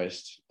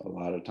sacrificed a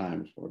lot of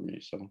time for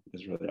me, so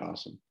it's really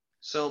awesome.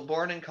 So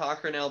born in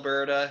Cochrane,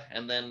 Alberta,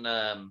 and then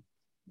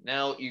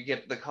now you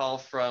get the call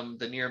from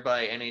the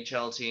nearby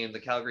NHL team,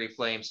 the Calgary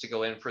Flames, to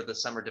go in for the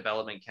summer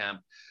development camp.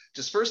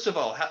 Just first of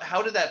all,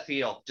 how did that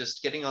feel?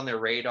 Just getting on their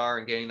radar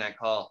and getting that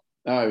call.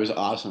 Oh, it was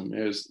awesome.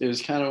 It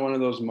was kind of one of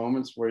those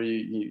moments where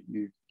you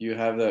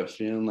have that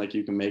feeling like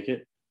you can make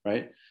it,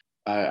 right?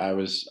 I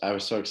was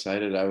so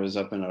excited. I was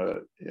up in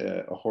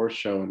a horse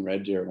show in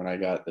Red Deer when I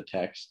got the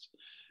text,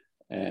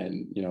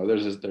 and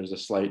there's a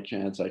slight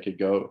chance I could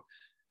go,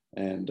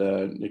 and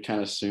it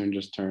kind of soon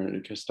just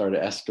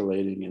started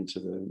escalating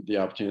into the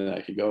opportunity that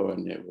I could go,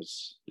 and it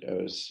was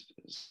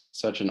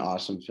such an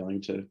awesome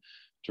feeling to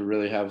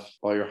really have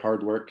all your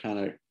hard work kind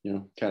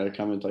of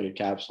come into like a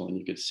capsule, and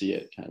you could see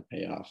it kind of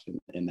pay off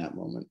in that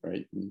moment,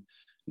 right? And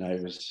now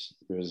it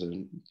was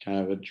a kind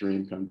of a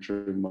dream come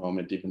true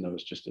moment, even though it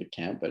was just a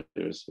camp, but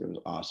it was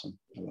awesome.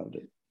 I loved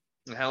it.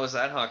 And how was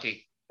that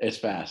hockey? It's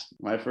fast.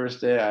 My first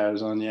day, I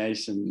was on the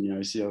ice, and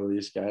I see all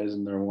these guys,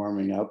 and they're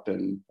warming up,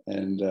 and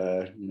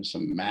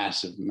some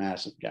massive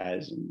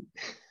guys, and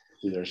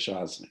see their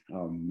shots. Like,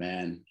 oh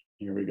man,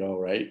 here we go,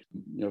 right?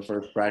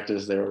 First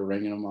practice, they were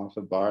ringing them off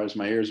the bars.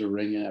 My ears were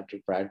ringing after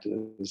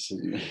practice,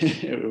 and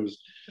it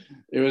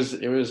was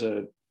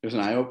an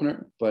eye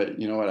opener. But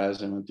you know what?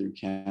 As I went through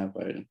camp,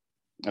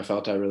 I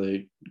felt I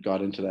really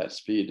got into that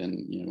speed,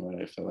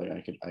 and I felt like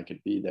I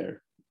could be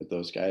there with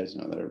those guys,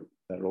 that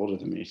are older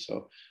than me.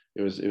 So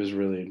it was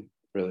really,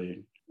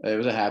 really, it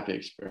was a happy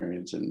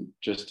experience, and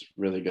just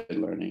really good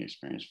learning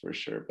experience for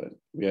sure. But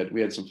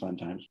we had some fun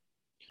times.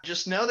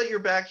 Just now that you're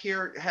back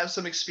here, have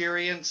some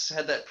experience,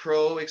 had that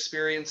pro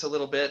experience a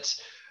little bit.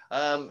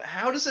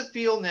 How does it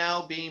feel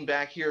now being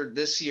back here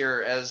this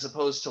year as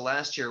opposed to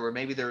last year, where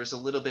maybe there was a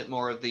little bit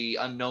more of the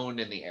unknown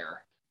in the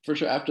air? For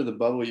sure, after the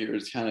bubble year,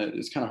 it's kind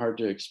of hard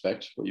to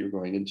expect what you're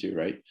going into,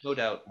 right? No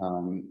doubt.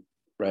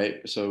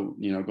 Right. So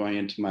going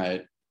into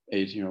my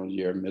 18-year-old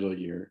year, middle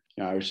year,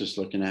 I was just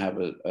looking to have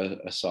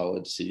a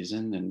solid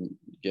season and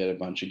get a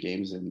bunch of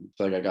games, and I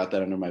feel like I got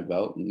that under my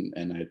belt,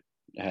 and I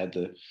had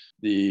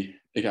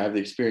I have the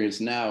experience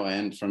now,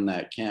 and from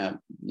that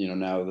camp,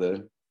 now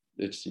the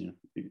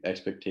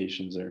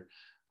expectations are,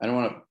 I don't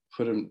want to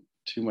put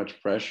too much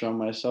pressure on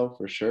myself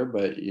for sure,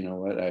 but you know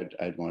what,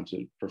 I'd want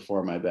to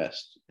perform my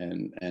best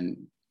and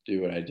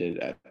do what I did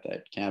at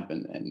that camp,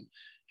 and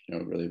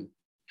really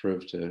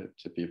prove to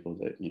people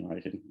that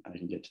I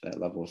can get to that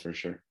level for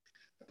sure.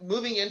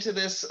 Moving into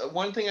this,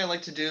 one thing I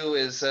like to do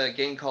is a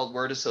game called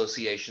word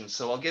association.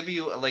 So I'll give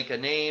you like a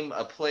name,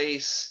 a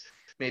place,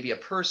 maybe a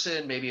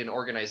person, maybe an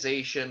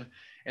organization,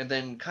 and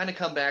then kind of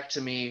come back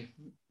to me,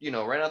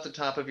 right off the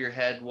top of your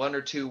head, 1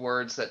 or 2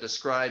 words that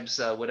describes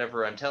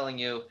whatever I'm telling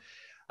you.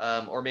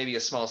 or maybe a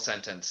small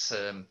sentence.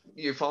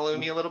 You following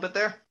me a little bit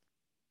there?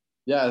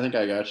 Yeah, I think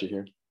I got you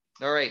here.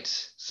 All right.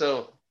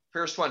 So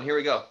first one, here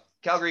we go.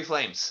 Calgary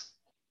Flames.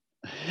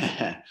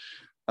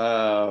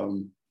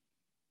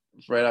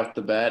 Right off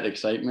the bat,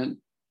 excitement,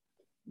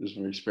 just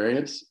from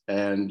experience,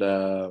 and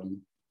a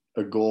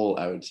goal,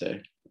 I would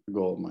say, a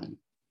goal of mine.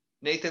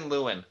 Nathan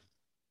Lewin.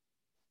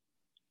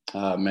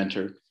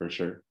 Mentor, for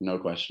sure. No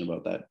question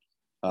about that.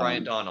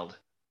 Ryan Donald.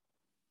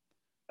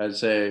 I'd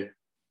say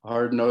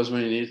hard nosed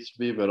when he needs to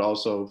be, but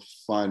also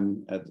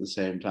fun at the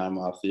same time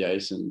off the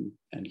ice and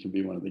can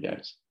be one of the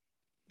guys.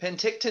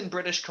 Penticton,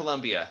 British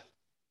Columbia.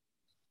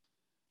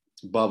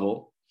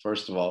 Bubble,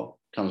 first of all,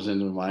 comes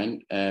into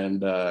mind,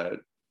 and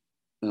an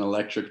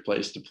electric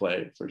place to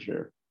play for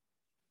sure.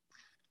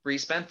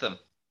 Reese Bentham.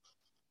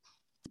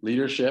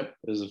 Leadership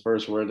is the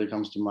first word that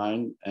comes to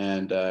mind,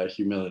 and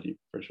humility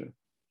for sure.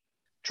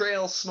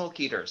 Trail Smoke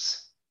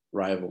Eaters.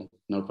 Rival,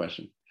 no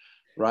question.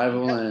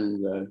 Rival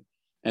and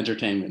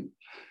entertainment.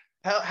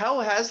 How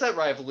has that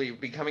rivalry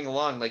been coming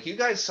along? Like, you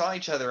guys saw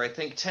each other, I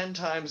think, 10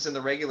 times in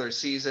the regular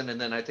season, and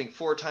then I think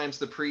 4 times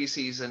the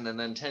preseason, and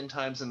then 10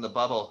 times in the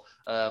bubble.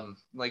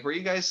 Like, were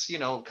you guys,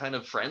 kind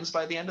of friends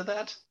by the end of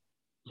that?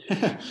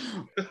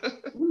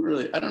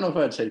 Really, I don't know if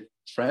I'd say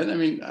friend. I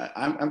mean,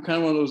 I'm kind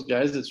of one of those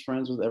guys that's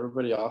friends with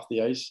everybody off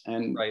the ice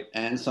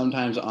and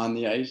sometimes on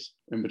the ice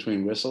in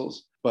between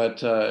whistles. But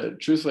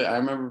truthfully, I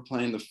remember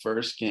playing the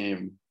first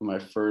game of my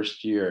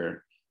first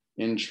year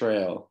in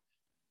Trail,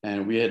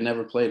 and we had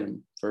never played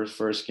him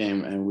first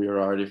game, and we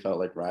were already felt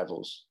like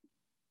rivals.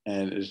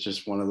 And it's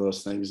just one of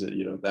those things that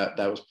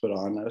that was put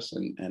on us,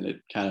 and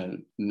it kind of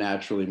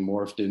naturally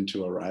morphed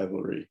into a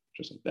rivalry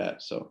just like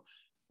that. So,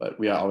 but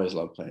we always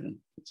love playing him.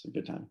 It's a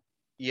good time.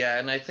 Yeah,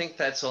 and I think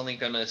that's only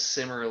going to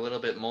simmer a little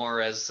bit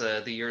more as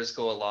the years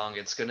go along.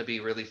 It's going to be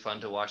really fun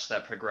to watch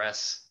that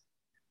progress.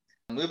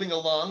 Moving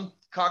along,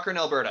 Cochrane,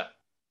 Alberta.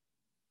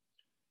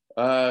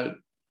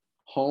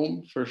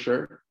 Home for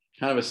sure.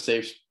 Kind of a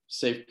safe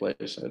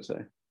place, I'd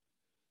say.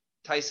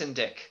 Tyson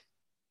Dick.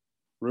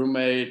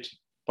 Roommate,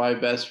 my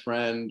best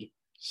friend,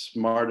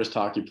 smartest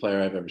hockey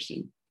player I've ever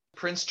seen.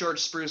 Prince George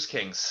Spruce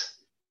Kings.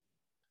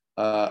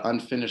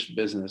 Unfinished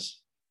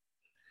business.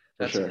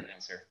 That's sure. a good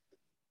answer.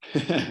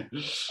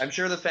 I'm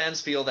sure the fans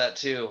feel that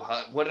too.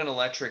 What an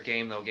electric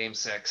game, though, Game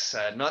 6.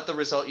 Not the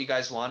result you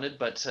guys wanted,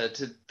 but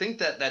to think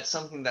that that's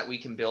something that we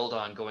can build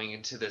on going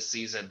into this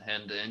season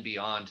and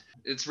beyond.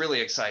 It's really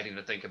exciting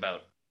to think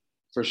about.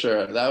 For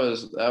sure. That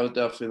was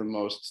definitely the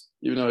most,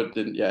 even though it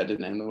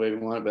didn't end the way we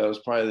wanted, but it was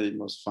probably the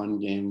most fun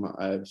game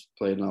I've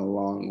played in a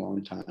long,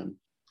 long time.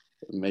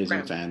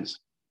 Amazing fans.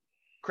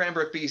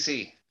 Cranbrook,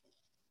 BC.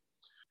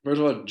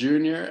 First of all,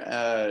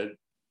 junior,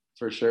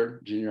 for sure,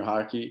 junior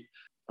hockey.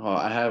 Oh,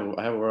 I have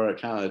a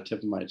word kind of the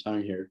tip of my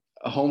tongue here.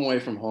 A home away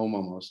from home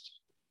almost.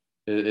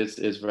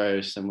 It's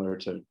very similar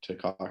to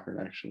Cochrane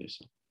actually.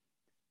 So.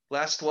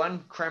 Last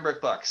one,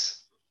 Cranbrook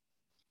Bucks.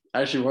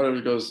 Actually, one of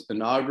it goes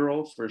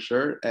inaugural for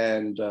sure,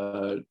 and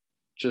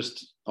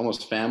just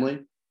almost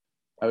family.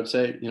 I would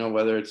say,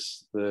 whether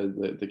it's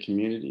the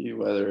community,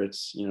 whether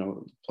it's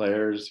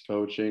players,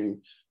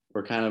 coaching,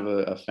 we're kind of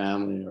a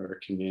family or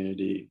a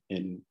community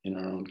in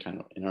our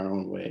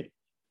own way.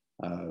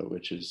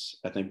 Which is,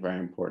 I think, very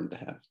important to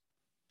have.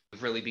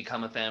 You've really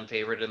become a fan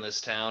favorite in this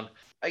town.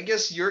 I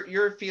guess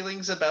your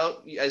feelings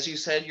about, as you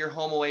said, your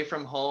home away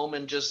from home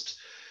and just,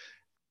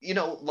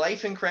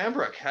 life in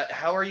Cranbrook.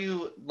 How are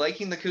you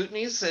liking the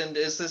Kootenays, and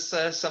is this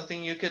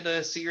something you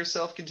could see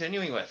yourself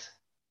continuing with?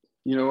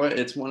 You know what?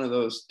 It's one of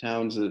those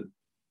towns that,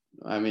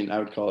 I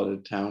would call it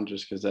a town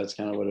just because that's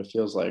kind of what it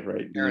feels like,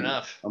 right? Fair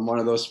enough. I'm one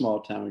of those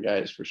small town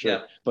guys for sure.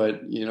 Yeah.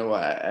 But,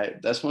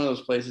 that's one of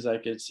those places I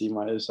could see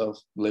myself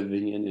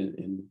living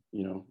in,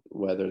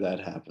 whether that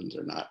happens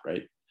or not,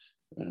 right?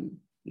 And,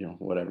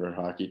 whatever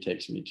hockey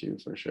takes me to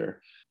for sure.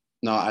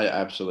 No, I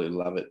absolutely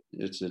love it.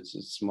 It's a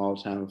small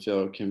town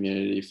feel,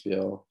 community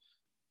feel.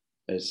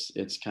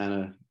 It's kind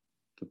of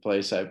the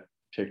place I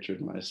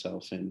pictured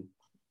myself in,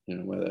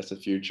 whether that's the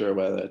future or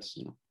whether that's,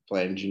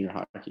 playing junior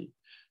hockey.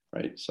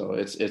 Right. So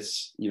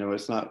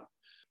it's not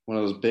one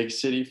of those big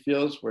city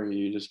feels where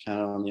you just kind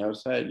of on the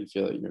outside, you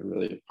feel like you're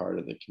really a part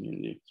of the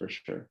community for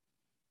sure.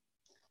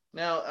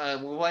 Now,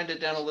 we'll wind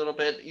it down a little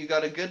bit. You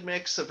got a good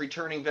mix of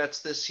returning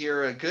vets this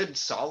year, a good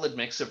solid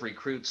mix of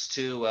recruits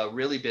too,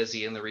 really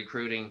busy in the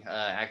recruiting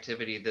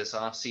activity this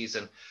off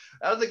season.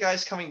 Out of the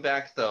guys coming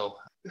back though,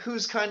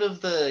 who's kind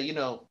of the,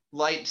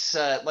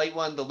 light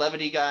one, the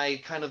levity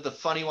guy, kind of the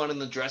funny one in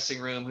the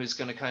dressing room who's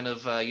going to kind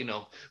of,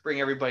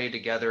 bring everybody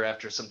together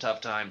after some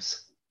tough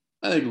times?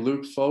 I think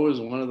Luke Foe is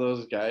one of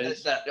those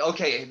guys. I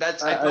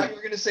thought you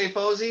were going to say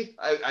Posey.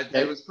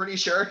 I was pretty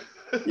sure.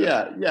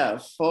 Yeah.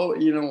 Foe,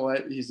 you know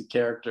what? He's a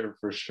character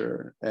for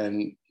sure.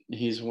 And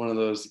he's one of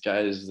those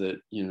guys that,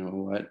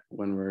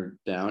 when we're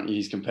down,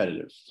 he's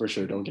competitive for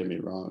sure. Don't get me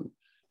wrong.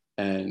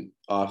 And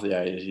off the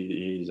ice,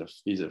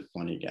 he's a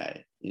funny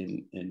guy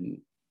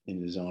in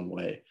his own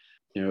way.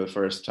 The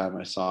first time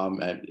I saw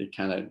him, you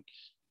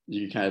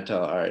kind of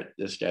tell, all right,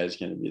 this guy's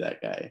going to be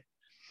that guy.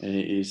 And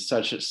he's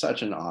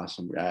such an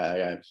awesome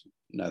guy.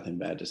 nothing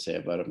bad to say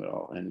about him at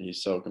all. And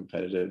he's so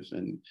competitive,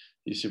 and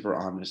he's super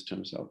honest to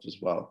himself as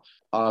well.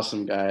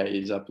 Awesome guy.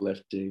 He's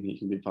uplifting. He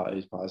can be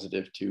he's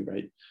positive too,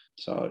 right?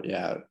 So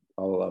yeah,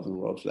 all the love in the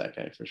world for that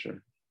guy for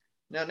sure.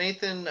 Now,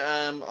 Nathan,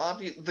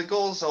 the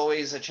goal is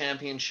always a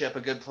championship,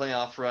 a good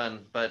playoff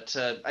run. But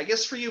I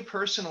guess for you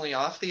personally,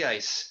 off the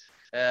ice,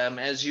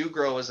 as you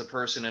grow as a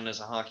person and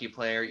as a hockey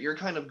player, your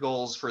kind of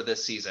goals for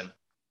this season?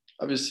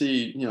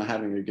 Obviously,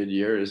 having a good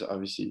year is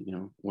obviously,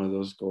 one of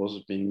those goals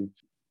of being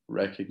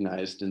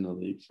recognized in the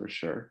league for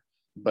sure.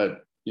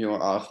 But,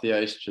 off the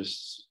ice,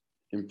 just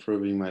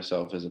improving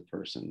myself as a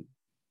person,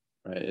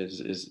 right,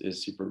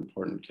 is super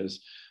important,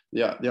 because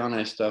the on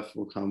ice stuff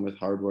will come with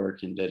hard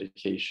work and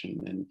dedication,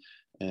 and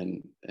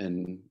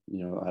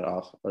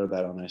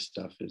that on ice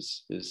stuff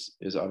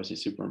is obviously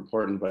super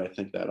important. But I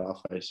think that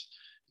off ice,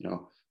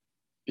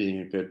 being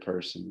a good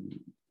person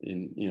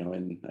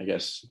and I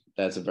guess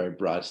that's a very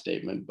broad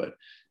statement, but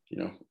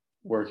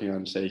working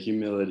on, say,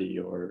 humility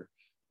or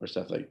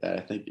stuff like that,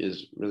 I think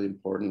is really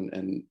important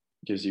and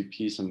gives you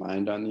peace of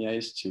mind on the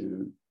ice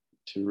to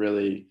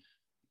really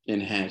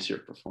enhance your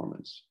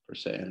performance per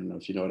se. I don't know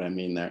if you know what I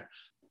mean there.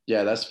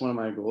 Yeah, that's one of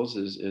my goals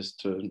is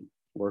to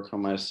work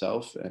on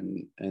myself,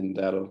 and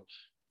that'll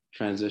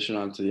transition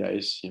onto the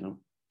ice,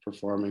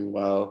 performing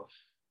well,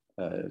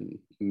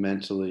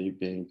 mentally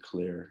being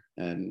clear,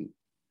 and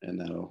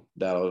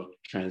that'll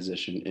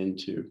transition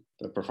into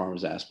the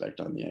performance aspect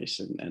on the ice,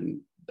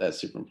 and that's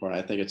super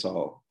important. I think it's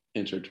all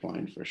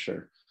intertwined for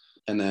sure.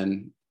 And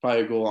then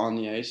probably a goal on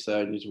the ice that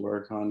I need to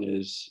work on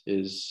is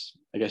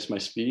I guess my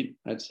speed,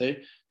 I'd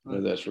say.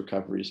 Whether that's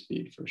recovery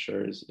speed for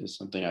sure is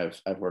something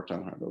I've worked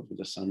on hard over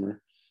the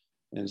summer,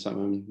 and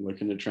something I'm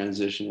looking to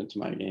transition into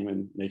my game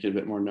and make it a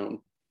bit more known.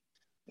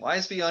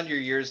 Wise beyond your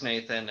years,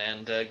 Nathan,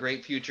 and a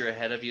great future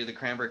ahead of you. The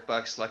Cranbrook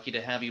Bucks, lucky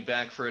to have you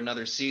back for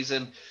another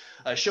season.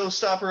 A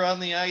showstopper on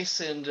the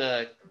ice and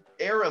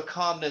air of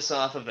calmness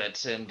off of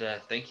it. And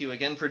thank you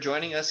again for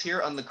joining us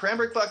here on the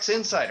Cranbrook Bucks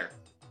Insider.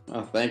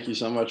 Well, thank you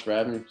so much for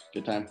having me.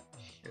 Good time.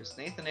 Here's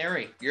Nathan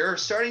Airey, your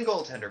starting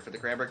goaltender for the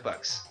Cranbrook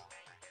Bucks.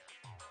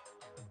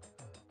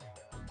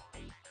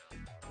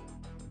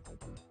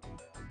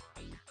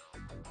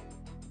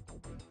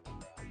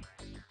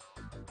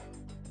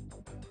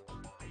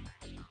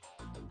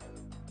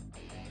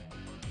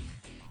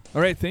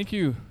 All right, thank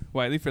you,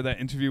 Wylie, for that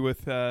interview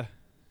with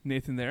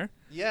Nathan there.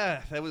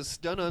 Yeah, that was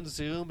done on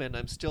Zoom, and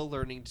I'm still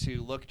learning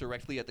to look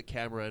directly at the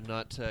camera and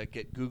not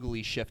get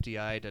googly,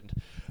 shifty-eyed, and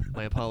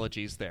my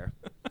apologies there.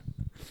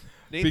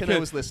 Nathan, I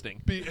was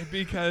listening.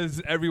 Because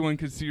everyone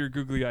could see your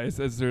googly eyes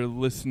as they're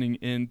listening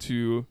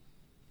into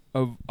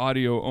a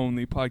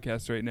audio-only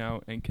podcast right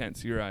now and can't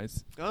see your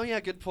eyes. Oh, yeah,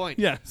 good point.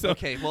 Yeah. So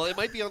okay, well, it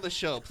might be on the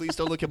show. Please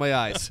don't look at my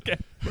eyes.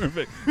 Okay,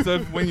 perfect. So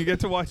when you get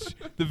to watch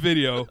the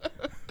video,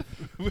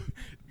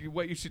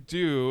 what you should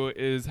do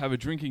is have a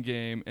drinking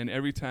game, and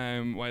every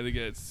time Wylie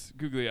gets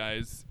googly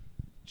eyes...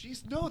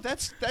 Jeez, no,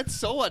 that's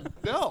so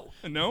no.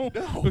 No?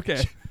 No.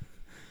 Okay.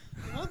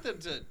 I want them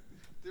to...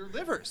 Their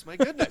livers, my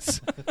goodness.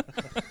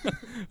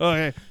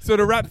 Okay, so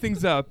to wrap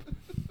things up,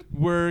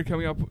 we're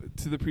coming up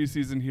to the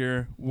preseason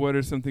here. What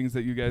are some things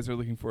that you guys are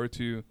looking forward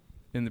to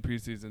in the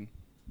preseason?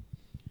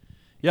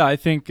 Yeah, I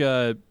think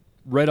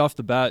right off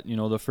the bat,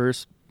 the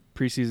first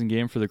preseason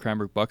game for the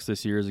Cranbrook Bucks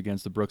this year is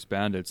against the Brooks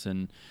Bandits,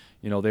 and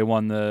they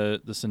won the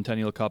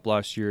Centennial Cup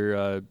last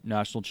year,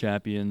 national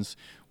champions.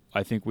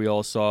 I think we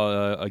all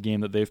saw a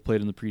game that they've played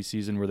in the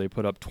preseason where they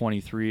put up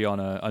 23 on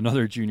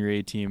another junior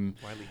A team.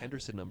 Wylie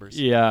Henderson numbers.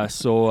 Yeah,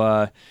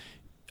 so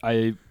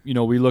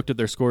we looked at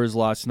their scores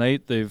last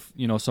night. They've,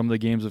 some of the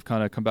games have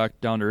kind of come back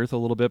down to earth a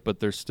little bit, but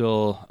they're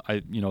still,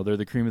 they're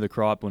the cream of the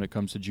crop when it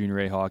comes to junior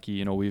A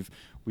hockey.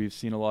 We've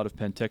seen a lot of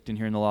Penticton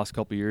here in the last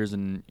couple of years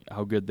and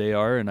how good they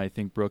are, and I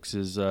think Brooks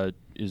is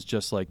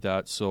just like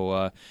that.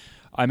 So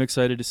I'm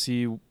excited to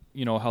see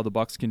how the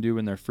Bucks can do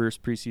in their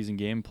first preseason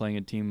game playing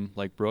a team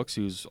like Brooks,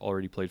 who's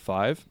already played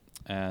 5,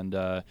 and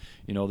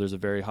there's a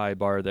very high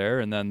bar there.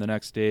 And then the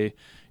next day,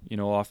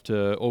 off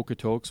to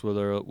Okotoks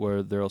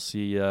where they'll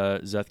see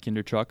Zeth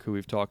Kinderchuk, who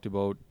we've talked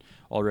about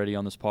already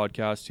on this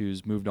podcast,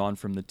 who's moved on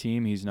from the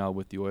team. He's now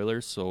with the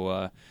Oilers,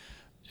 so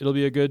it'll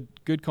be a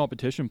good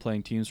competition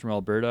playing teams from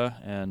Alberta,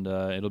 and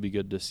it'll be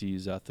good to see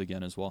Zeth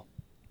again as well.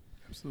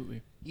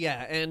 Absolutely.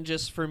 Yeah, and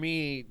just for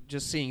me,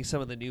 just seeing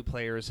some of the new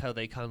players, how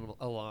they come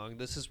along,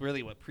 this is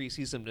really what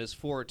preseason is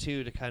for,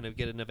 too, to kind of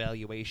get an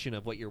evaluation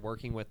of what you're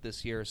working with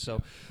this year.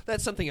 So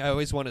that's something I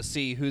always want to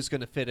see, who's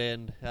going to fit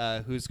in,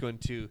 who's going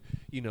to,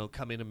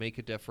 come in and make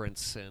a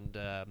difference. And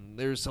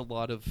there's a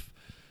lot of,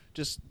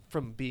 just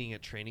from being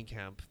at training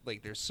camp,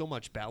 there's so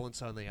much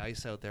balance on the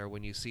ice out there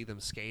when you see them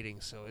skating.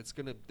 So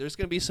there's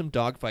going to be some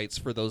dogfights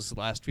for those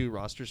last few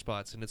roster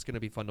spots, and it's going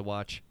to be fun to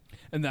watch.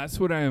 And that's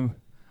what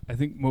I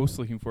think most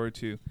looking forward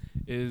to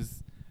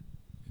is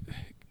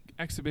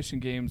exhibition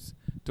games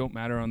don't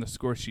matter on the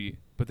score sheet,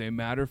 but they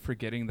matter for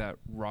getting that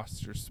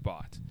roster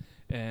spot.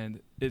 And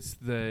it's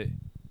the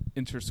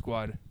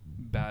inter-squad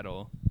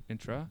battle,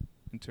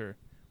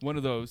 one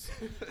of those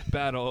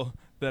battle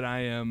that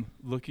I am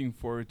looking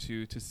forward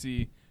to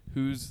see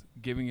who's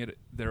giving it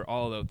their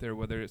all out there,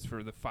 whether it's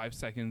for the 5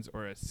 seconds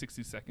or a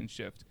 60-second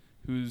shift.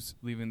 Who's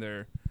leaving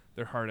their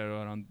heart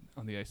out on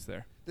the ice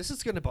there? This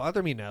is going to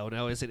bother me now.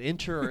 Now, is it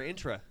inter or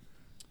intra?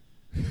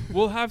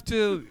 We'll have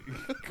to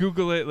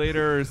Google it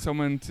later, or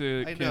someone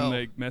I know.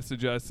 can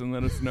message us and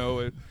let us know.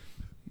 I'm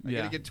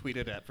going to get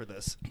tweeted at for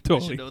this.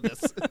 Totally. I should know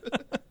this.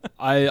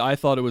 I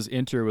thought it was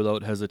inter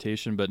without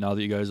hesitation, but now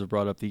that you guys have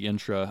brought up the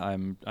intra,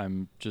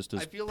 I'm just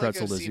as I feel like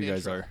pretzeled I've as you seen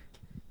guys intra. are.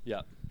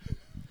 Yeah.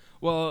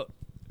 Well,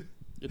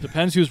 It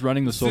depends who's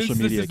running the social since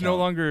media this is no account.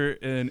 longer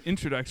an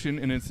introduction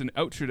and it's an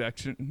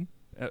outroduction.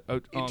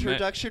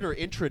 Introduction or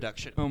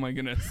introduction? Oh my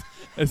goodness.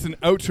 It's an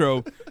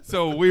outro.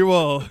 So we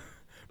will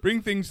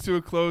bring things to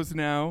a close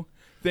now.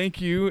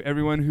 Thank you,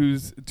 everyone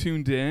who's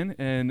tuned in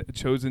and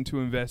chosen to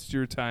invest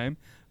your time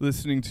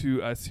listening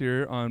to us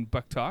here on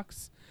Buck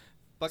Talks.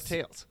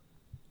 Bucktails.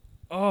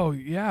 Oh,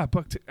 yeah.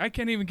 I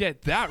can't even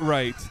get that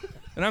right.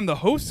 And I'm the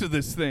host of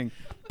this thing.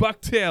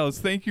 Bucktails.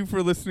 Thank you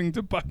for listening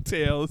to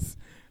Bucktails.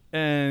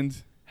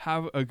 And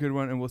have a good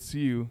one, and we'll see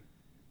you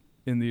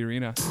in the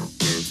arena.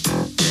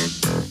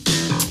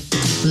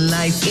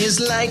 Life is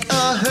like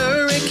a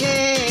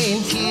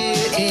hurricane here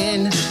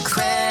in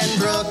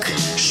Cranbrook.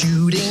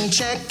 Shooting,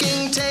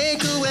 checking,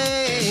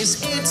 takeaways.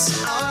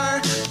 It's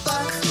our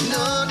Buck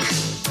Nook.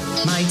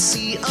 Might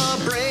see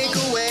a break.